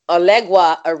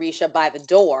Olegua Orisha by the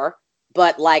door,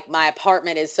 but like my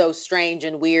apartment is so strange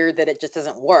and weird that it just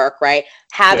doesn't work, right?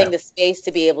 Having the space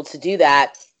to be able to do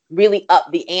that really up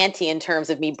the ante in terms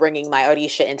of me bringing my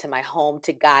Orisha into my home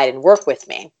to guide and work with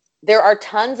me. There are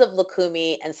tons of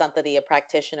Lukumi and Santeria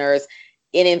practitioners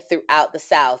in and throughout the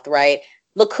South, right?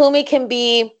 Lukumi can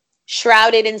be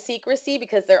shrouded in secrecy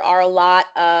because there are a lot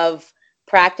of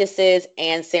practices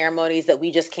and ceremonies that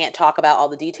we just can't talk about all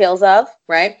the details of,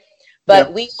 right?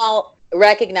 But we all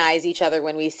recognize each other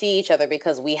when we see each other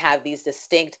because we have these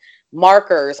distinct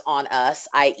markers on us,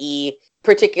 i.e.,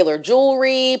 particular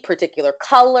jewelry, particular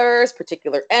colors,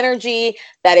 particular energy,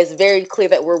 that is very clear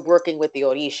that we're working with the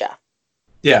Orisha.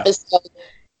 Yeah. So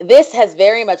this has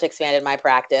very much expanded my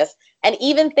practice. And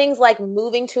even things like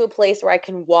moving to a place where I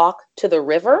can walk to the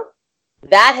river,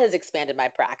 that has expanded my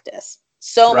practice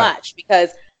so much because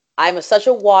I'm such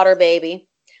a water baby.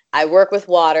 I work with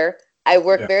water. I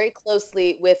work very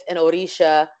closely with an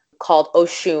Orisha called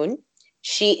Oshun.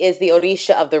 She is the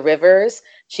Orisha of the rivers.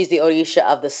 She's the Orisha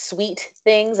of the sweet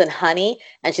things and honey.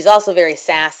 And she's also very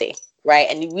sassy, right?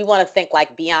 And we want to think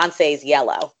like Beyonce's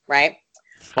Yellow, right?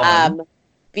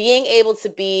 Being able to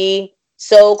be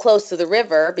so close to the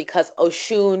river because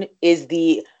Oshun is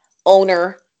the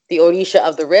owner, the Orisha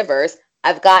of the rivers,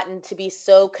 I've gotten to be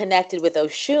so connected with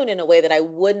Oshun in a way that I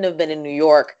wouldn't have been in New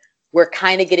York, where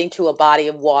kind of getting to a body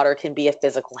of water can be a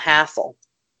physical hassle.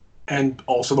 And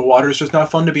also the water is just not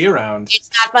fun to be around.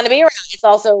 It's not fun to be around. It's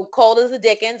also cold as the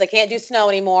dickens. I can't do snow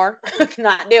anymore.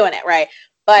 Not doing it, right?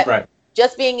 But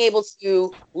just being able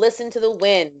to listen to the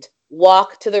wind,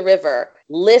 walk to the river,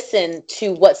 listen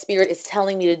to what spirit is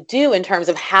telling me to do in terms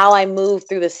of how I move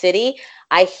through the city.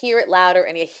 I hear it louder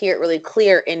and I hear it really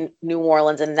clear in New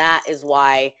Orleans. And that is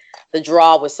why the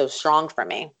draw was so strong for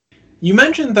me. You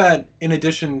mentioned that in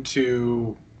addition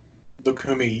to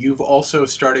Lukumi, you've also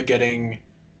started getting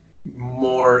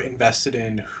more invested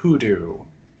in hoodoo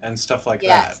and stuff like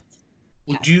that.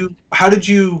 How did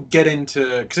you get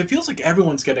into, because it feels like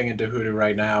everyone's getting into hoodoo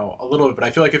right now a little bit, but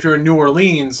I feel like if you're in New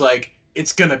Orleans, like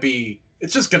it's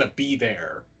just gonna be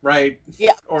there, right?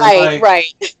 Yeah,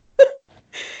 right.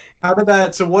 How did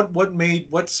that, so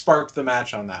what sparked the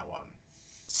match on that one?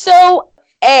 So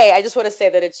I just want to say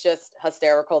that it's just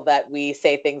hysterical that we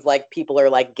say things like people are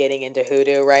like getting into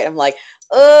hoodoo, right? I'm like,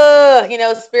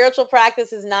 spiritual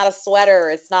practice is not a sweater.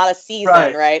 It's not a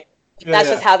season, right? That's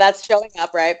just how that's showing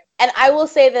up, right? And I will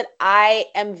say that I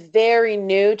am very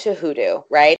new to hoodoo,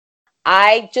 right?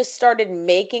 I just started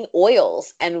making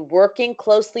oils and working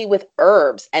closely with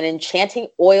herbs and enchanting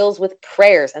oils with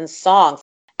prayers and songs.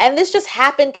 And this just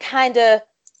happened kind of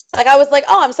like I was like,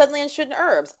 oh, I'm suddenly interested in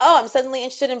herbs. Oh, I'm suddenly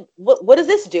interested in what does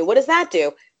this do? What does that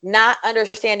do? Not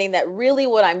understanding that really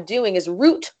what I'm doing is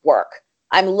root work.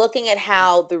 I'm looking at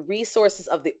how the resources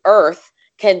of the earth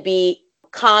can be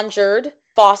conjured,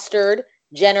 fostered,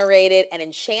 generated, and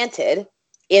enchanted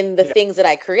in the things that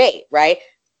I create, right?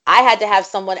 I had to have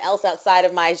someone else outside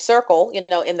of my circle, in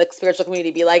the spiritual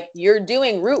community be like, you're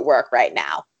doing root work right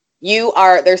now.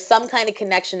 There's some kind of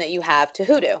connection that you have to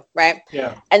hoodoo, right?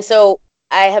 Yeah. And so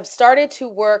I have started to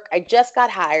work. I just got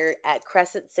hired at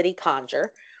Crescent City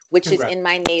Conjure, which is in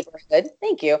my neighborhood.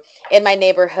 Thank you. In my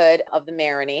neighborhood of the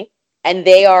Marigny. And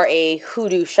they are a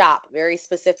hoodoo shop, very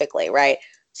specifically, right?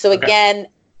 So again,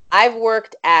 I've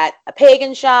worked at a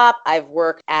pagan shop. I've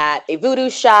worked at a voodoo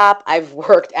shop. I've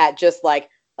worked at just like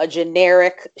a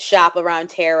generic shop around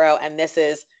tarot. And this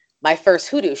is my first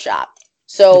hoodoo shop.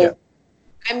 So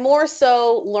I'm more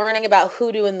so learning about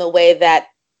hoodoo in the way that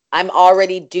I'm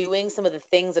already doing some of the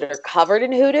things that are covered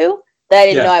in hoodoo that I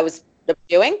didn't know I was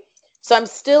doing. So I'm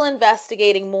still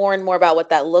investigating more and more about what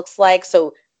that looks like.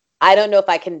 So I don't know if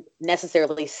I can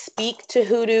necessarily speak to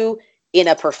hoodoo in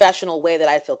a professional way that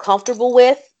I feel comfortable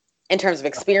with in terms of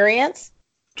experience.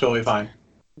 Totally fine.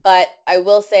 But I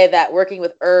will say that working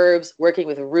with herbs, working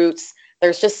with roots,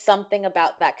 there's just something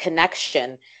about that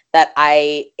connection that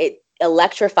it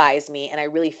electrifies me. And I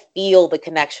really feel the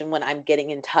connection when I'm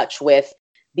getting in touch with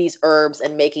these herbs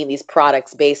and making these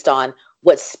products based on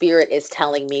what spirit is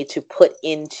telling me to put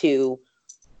into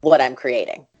what I'm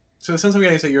creating. So the sense I'm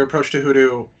getting is that your approach to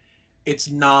hoodoo, it's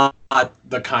not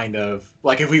the kind of,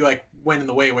 like if we like went in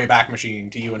the way back machine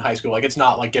to you in high school, like it's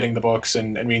not like getting the books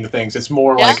and reading the things. It's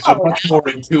more like a much more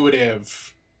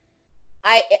intuitive.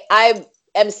 I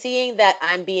am seeing that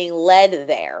I'm being led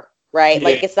there, right? Yeah.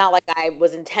 Like, it's not like I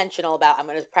was intentional about, I'm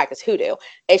going to practice hoodoo.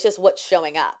 It's just what's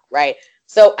showing up, right?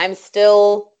 So I'm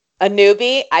still a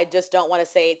newbie. I just don't want to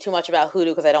say too much about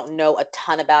hoodoo because I don't know a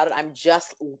ton about it. I'm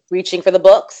just reaching for the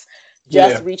books,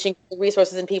 reaching for the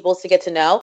resources and people to get to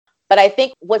know. But I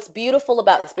think what's beautiful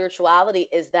about spirituality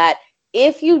is that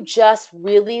if you just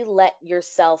really let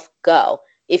yourself go,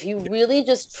 if you really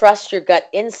just trust your gut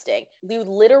instinct, you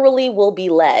literally will be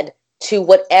led to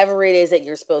whatever it is that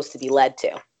you're supposed to be led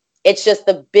to. It's just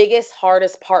the biggest,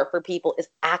 hardest part for people is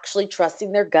actually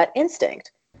trusting their gut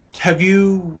instinct. Have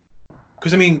you,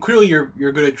 because I mean, clearly you're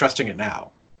good at trusting it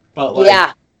now, but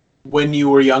like when you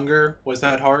were younger, was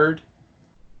that hard?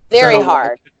 Very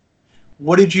hard.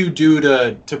 What did you do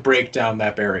to break down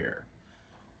that barrier?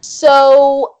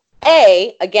 So,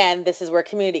 again, this is where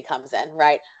community comes in,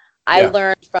 right? I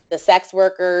learned from the sex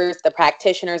workers, the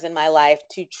practitioners in my life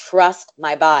to trust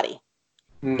my body.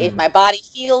 If my body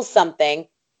feels something,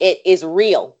 it is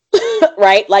real,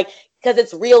 right? Like, because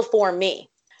it's real for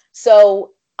me.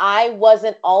 So I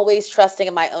wasn't always trusting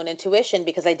in my own intuition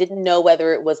because I didn't know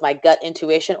whether it was my gut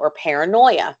intuition or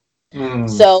paranoia.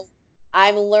 So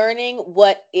I'm learning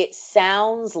what it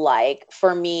sounds like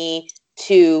for me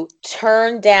to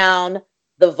turn down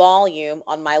the volume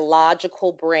on my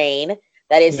logical brain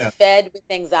that is fed with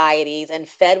anxieties and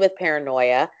fed with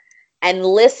paranoia, and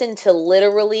listen to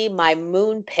literally my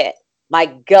moon pit, my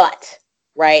gut,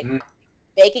 right?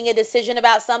 Making a decision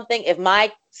about something. If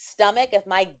my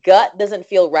gut doesn't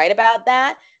feel right about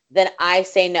that, then I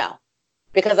say no,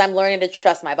 because I'm learning to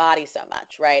trust my body so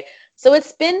much, right? So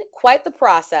it's been quite the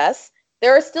process.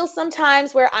 There are still some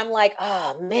times where I'm like,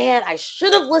 oh man, I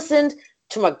should have listened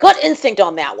to my gut instinct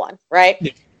on that one,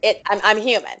 right? I'm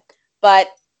human. But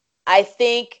I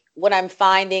think what I'm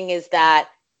finding is that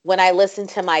when I listen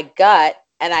to my gut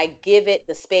and I give it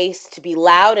the space to be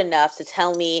loud enough to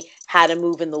tell me how to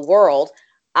move in the world,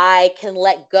 I can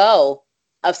let go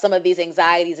of some of these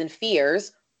anxieties and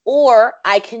fears, or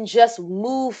I can just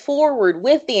move forward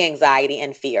with the anxiety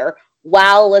and fear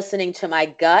while listening to my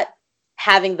gut,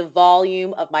 having the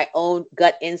volume of my own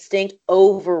gut instinct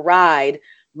override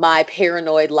my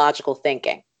paranoid logical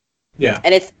thinking.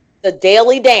 And it's the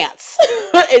daily dance.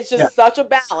 It's just such a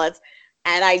balance.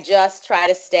 And I just try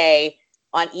to stay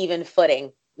on even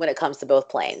footing when it comes to both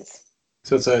planes.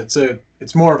 So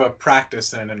it's more of a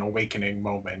practice than an awakening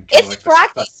moment. It's like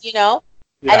practice, you know?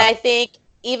 And I think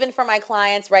even for my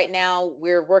clients right now,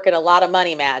 we're working a lot of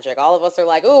money magic. All of us are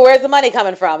like, oh, where's the money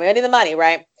coming from? We need the money,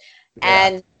 right?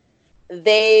 And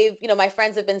they've, my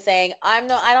friends have been saying, I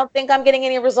don't think I'm getting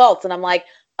any results. And I'm like,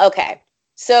 okay,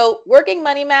 so working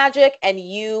money magic and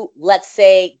you, let's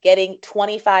say, getting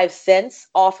 25 cents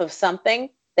off of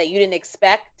something that you didn't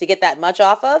expect to get that much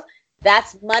off of,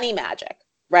 that's money magic,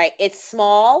 right? It's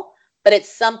small, but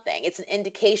it's something. It's an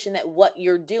indication that what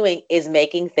you're doing is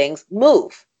making things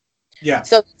move.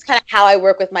 So it's kind of how I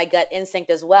work with my gut instinct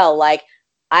as well. Like,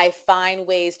 I find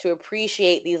ways to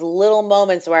appreciate these little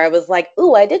moments where I was like,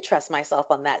 ooh, I did trust myself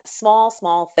on that small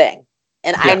thing.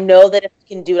 And I know that if I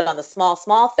can do it on the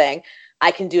small thing,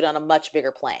 I can do it on a much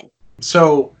bigger plane.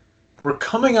 So we're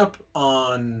coming up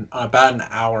on about an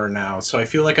hour now. So I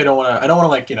feel like I don't want to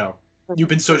like, you've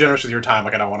been so generous with your time.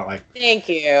 Like, I don't want to like. Thank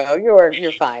you.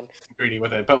 You're fine. Greedy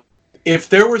with it. But if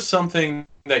there was something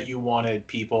that you wanted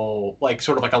people, like,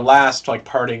 sort of like a last, like,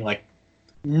 parting, like,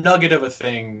 nugget of a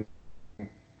thing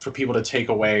for people to take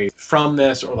away from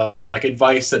this, or like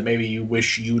advice that maybe you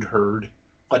wish you'd heard,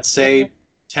 let's say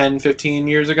 10, 15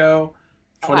 years ago,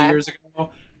 20 years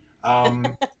ago,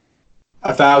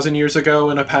 1,000 years ago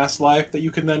in a past life that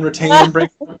you can then retain and break,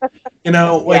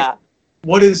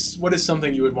 what is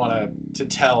something you would want to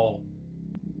tell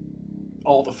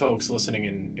all the folks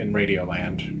listening in Radio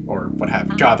Land, or what have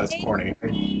you? God, that's corny.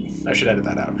 I should edit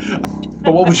that out.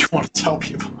 But what would you want to tell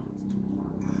people?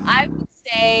 I would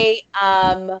say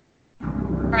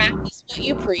practice what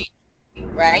you preach,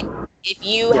 right? If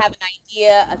you have an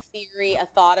idea, a theory, a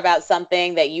thought about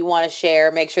something that you want to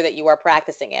share, make sure that you are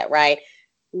practicing it, right?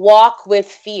 Walk with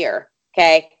fear,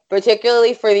 okay?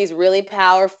 Particularly for these really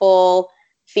powerful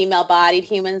female-bodied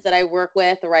humans that I work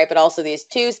with, right? But also these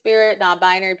two-spirit,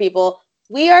 non-binary people.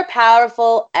 We are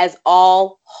powerful as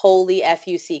all holy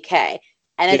FUCK,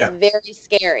 and it's very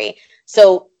scary.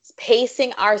 So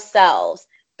pacing ourselves,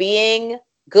 being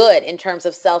good in terms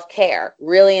of self-care,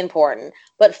 really important.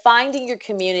 But finding your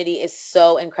community is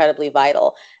so incredibly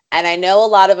vital. And I know a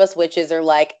lot of us witches are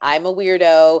like, I'm a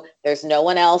weirdo. There's no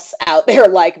one else out there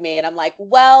like me. And I'm like,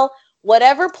 well,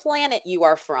 whatever planet you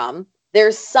are from,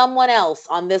 there's someone else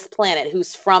on this planet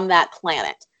who's from that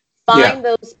planet. Find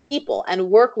those people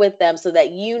and work with them so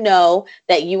that you know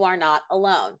that you are not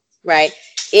alone, right?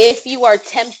 If you are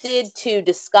tempted to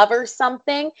discover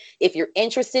something, if you're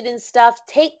interested in stuff,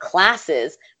 take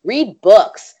classes, read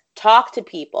books, talk to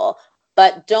people,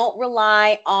 but don't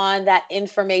rely on that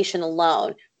information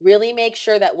alone. Really make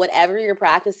sure that whatever you're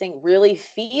practicing really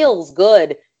feels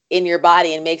good in your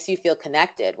body and makes you feel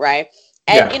connected, right?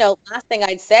 And, last thing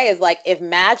I'd say is like, if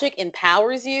magic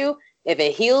empowers you, if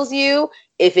it heals you,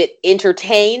 if it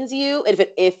entertains you,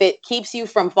 if it keeps you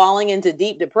from falling into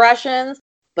deep depressions,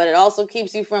 but it also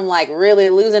keeps you from like really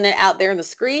losing it out there in the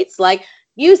streets, like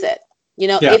use it.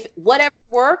 If whatever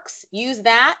works, use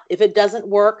that. If it doesn't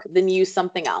work, then use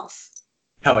something else.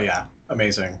 Hell yeah.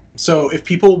 Amazing. So if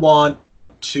people want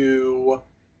to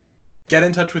get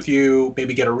in touch with you,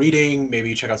 maybe get a reading,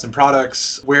 maybe check out some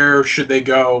products, where should they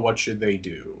go? What should they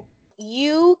do?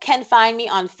 You can find me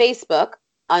on Facebook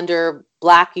under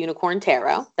Black Unicorn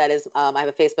Tarot. That is, I have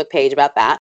a Facebook page about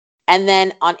that. And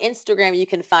then on Instagram, you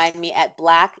can find me at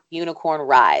Black Unicorn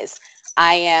Rise.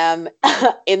 I am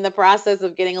in the process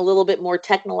of getting a little bit more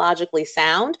technologically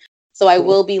sound. So I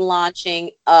will be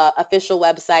launching an official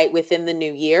website within the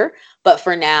new year. But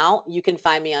for now, you can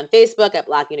find me on Facebook at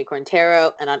Black Unicorn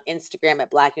Tarot and on Instagram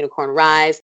at Black Unicorn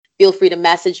Rise. Feel free to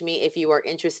message me if you are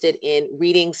interested in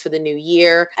readings for the new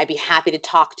year. I'd be happy to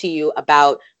talk to you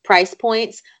about price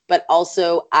points, but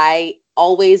also I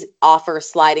always offer a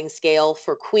sliding scale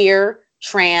for queer,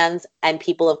 trans, and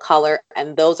people of color.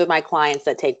 And those are my clients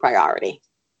that take priority.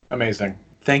 Amazing.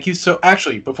 Thank you. So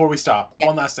actually, before we stop,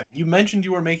 one last thing. You mentioned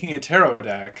you were making a tarot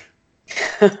deck.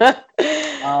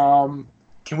 Can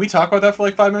we talk about that for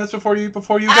like 5 minutes before you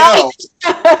go?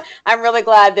 I'm really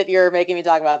glad that you're making me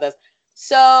talk about this.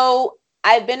 So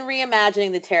I've been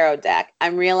reimagining the tarot deck.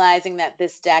 I'm realizing that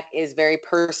this deck is very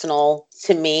personal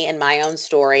to me and my own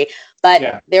story,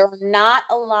 but there are not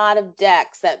a lot of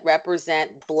decks that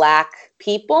represent Black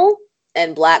people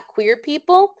and Black queer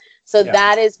people. So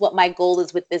that is what my goal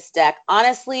is with this deck.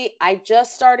 Honestly, I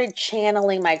just started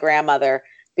channeling my grandmother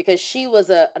because she was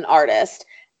an artist,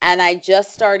 and I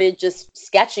just started just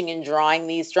sketching and drawing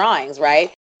these drawings,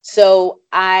 right? So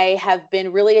I have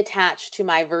been really attached to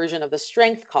my version of the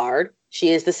Strength card. She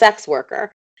is the sex worker.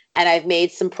 And I've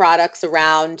made some products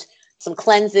around some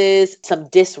cleanses, some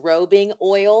disrobing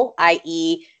oil,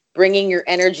 i.e. bringing your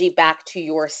energy back to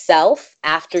yourself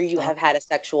after you have had a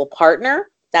sexual partner.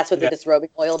 That's what the disrobing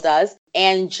oil does.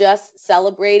 And just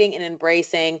celebrating and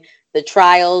embracing the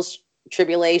trials,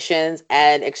 tribulations,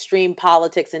 and extreme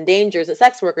politics and dangers that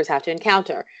sex workers have to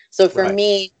encounter. So for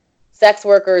me, sex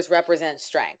workers represent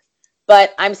strength.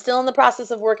 But I'm still in the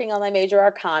process of working on my major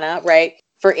arcana, right?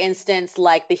 For instance,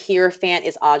 like the Hierophant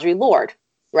is Audre Lorde,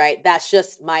 right? That's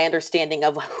just my understanding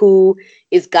of who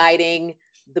is guiding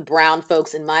the brown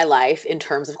folks in my life in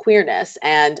terms of queerness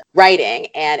and writing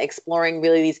and exploring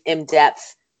really these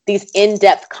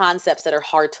in-depth concepts that are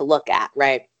hard to look at,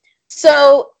 right?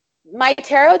 So my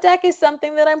tarot deck is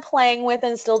something that I'm playing with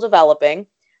and still developing.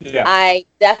 Yeah. I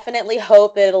definitely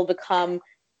hope that it'll become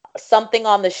something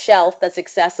on the shelf that's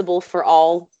accessible for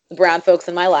all the brown folks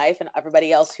in my life and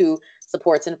everybody else who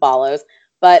supports and follows.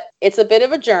 But it's a bit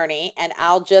of a journey, and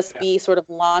I'll just be sort of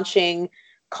launching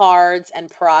cards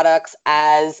and products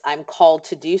as I'm called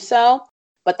to do so.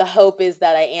 But the hope is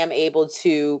that I am able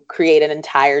to create an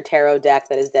entire tarot deck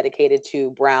that is dedicated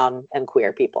to brown and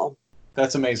queer people.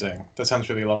 That's amazing. That sounds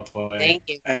really lovely. Thank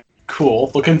you.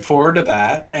 Cool. Looking forward to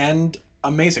that. And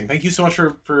amazing. Thank you so much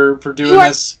for doing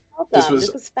this. Welcome.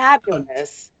 This was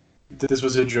fabulous. This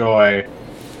was a joy.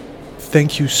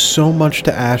 Thank you so much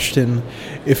to Ashton.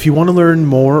 If you want to learn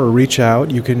more or reach out,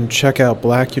 you can check out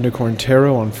Black Unicorn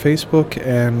Tarot on Facebook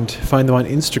and find them on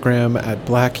Instagram at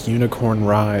Black Unicorn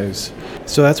Rise.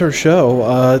 So that's our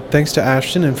show. Thanks to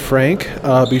Ashton and Frank.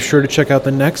 Be sure to check out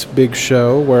the next big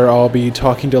show where I'll be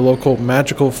talking to local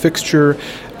magical fixture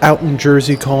out in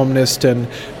Jersey columnist and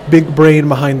big brain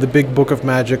behind the Big Book of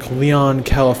Magic, Leon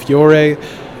Calafiore.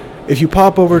 If you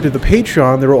pop over to the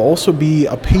Patreon, there will also be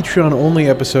a Patreon-only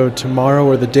episode tomorrow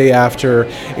or the day after,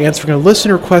 answering a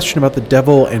listener question about the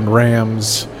devil and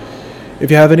Rams.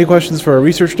 If you have any questions for our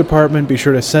research department, be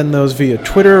sure to send those via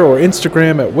Twitter or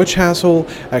Instagram at witchhassle,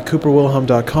 at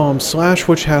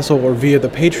cooperwilhelm.com/witchhassle, or via the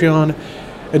Patreon.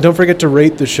 And don't forget to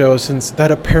rate the show, since that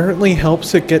apparently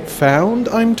helps it get found,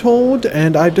 I'm told,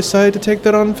 and I've decided to take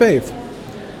that on faith.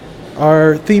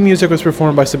 Our theme music was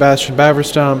performed by Sebastian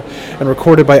Baverstam and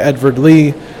recorded by Edward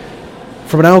Lee.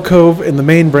 From an alcove in the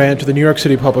main branch of the New York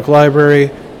City Public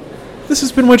Library, this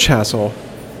has been Witch Hassle.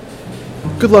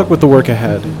 Good luck with the work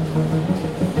ahead.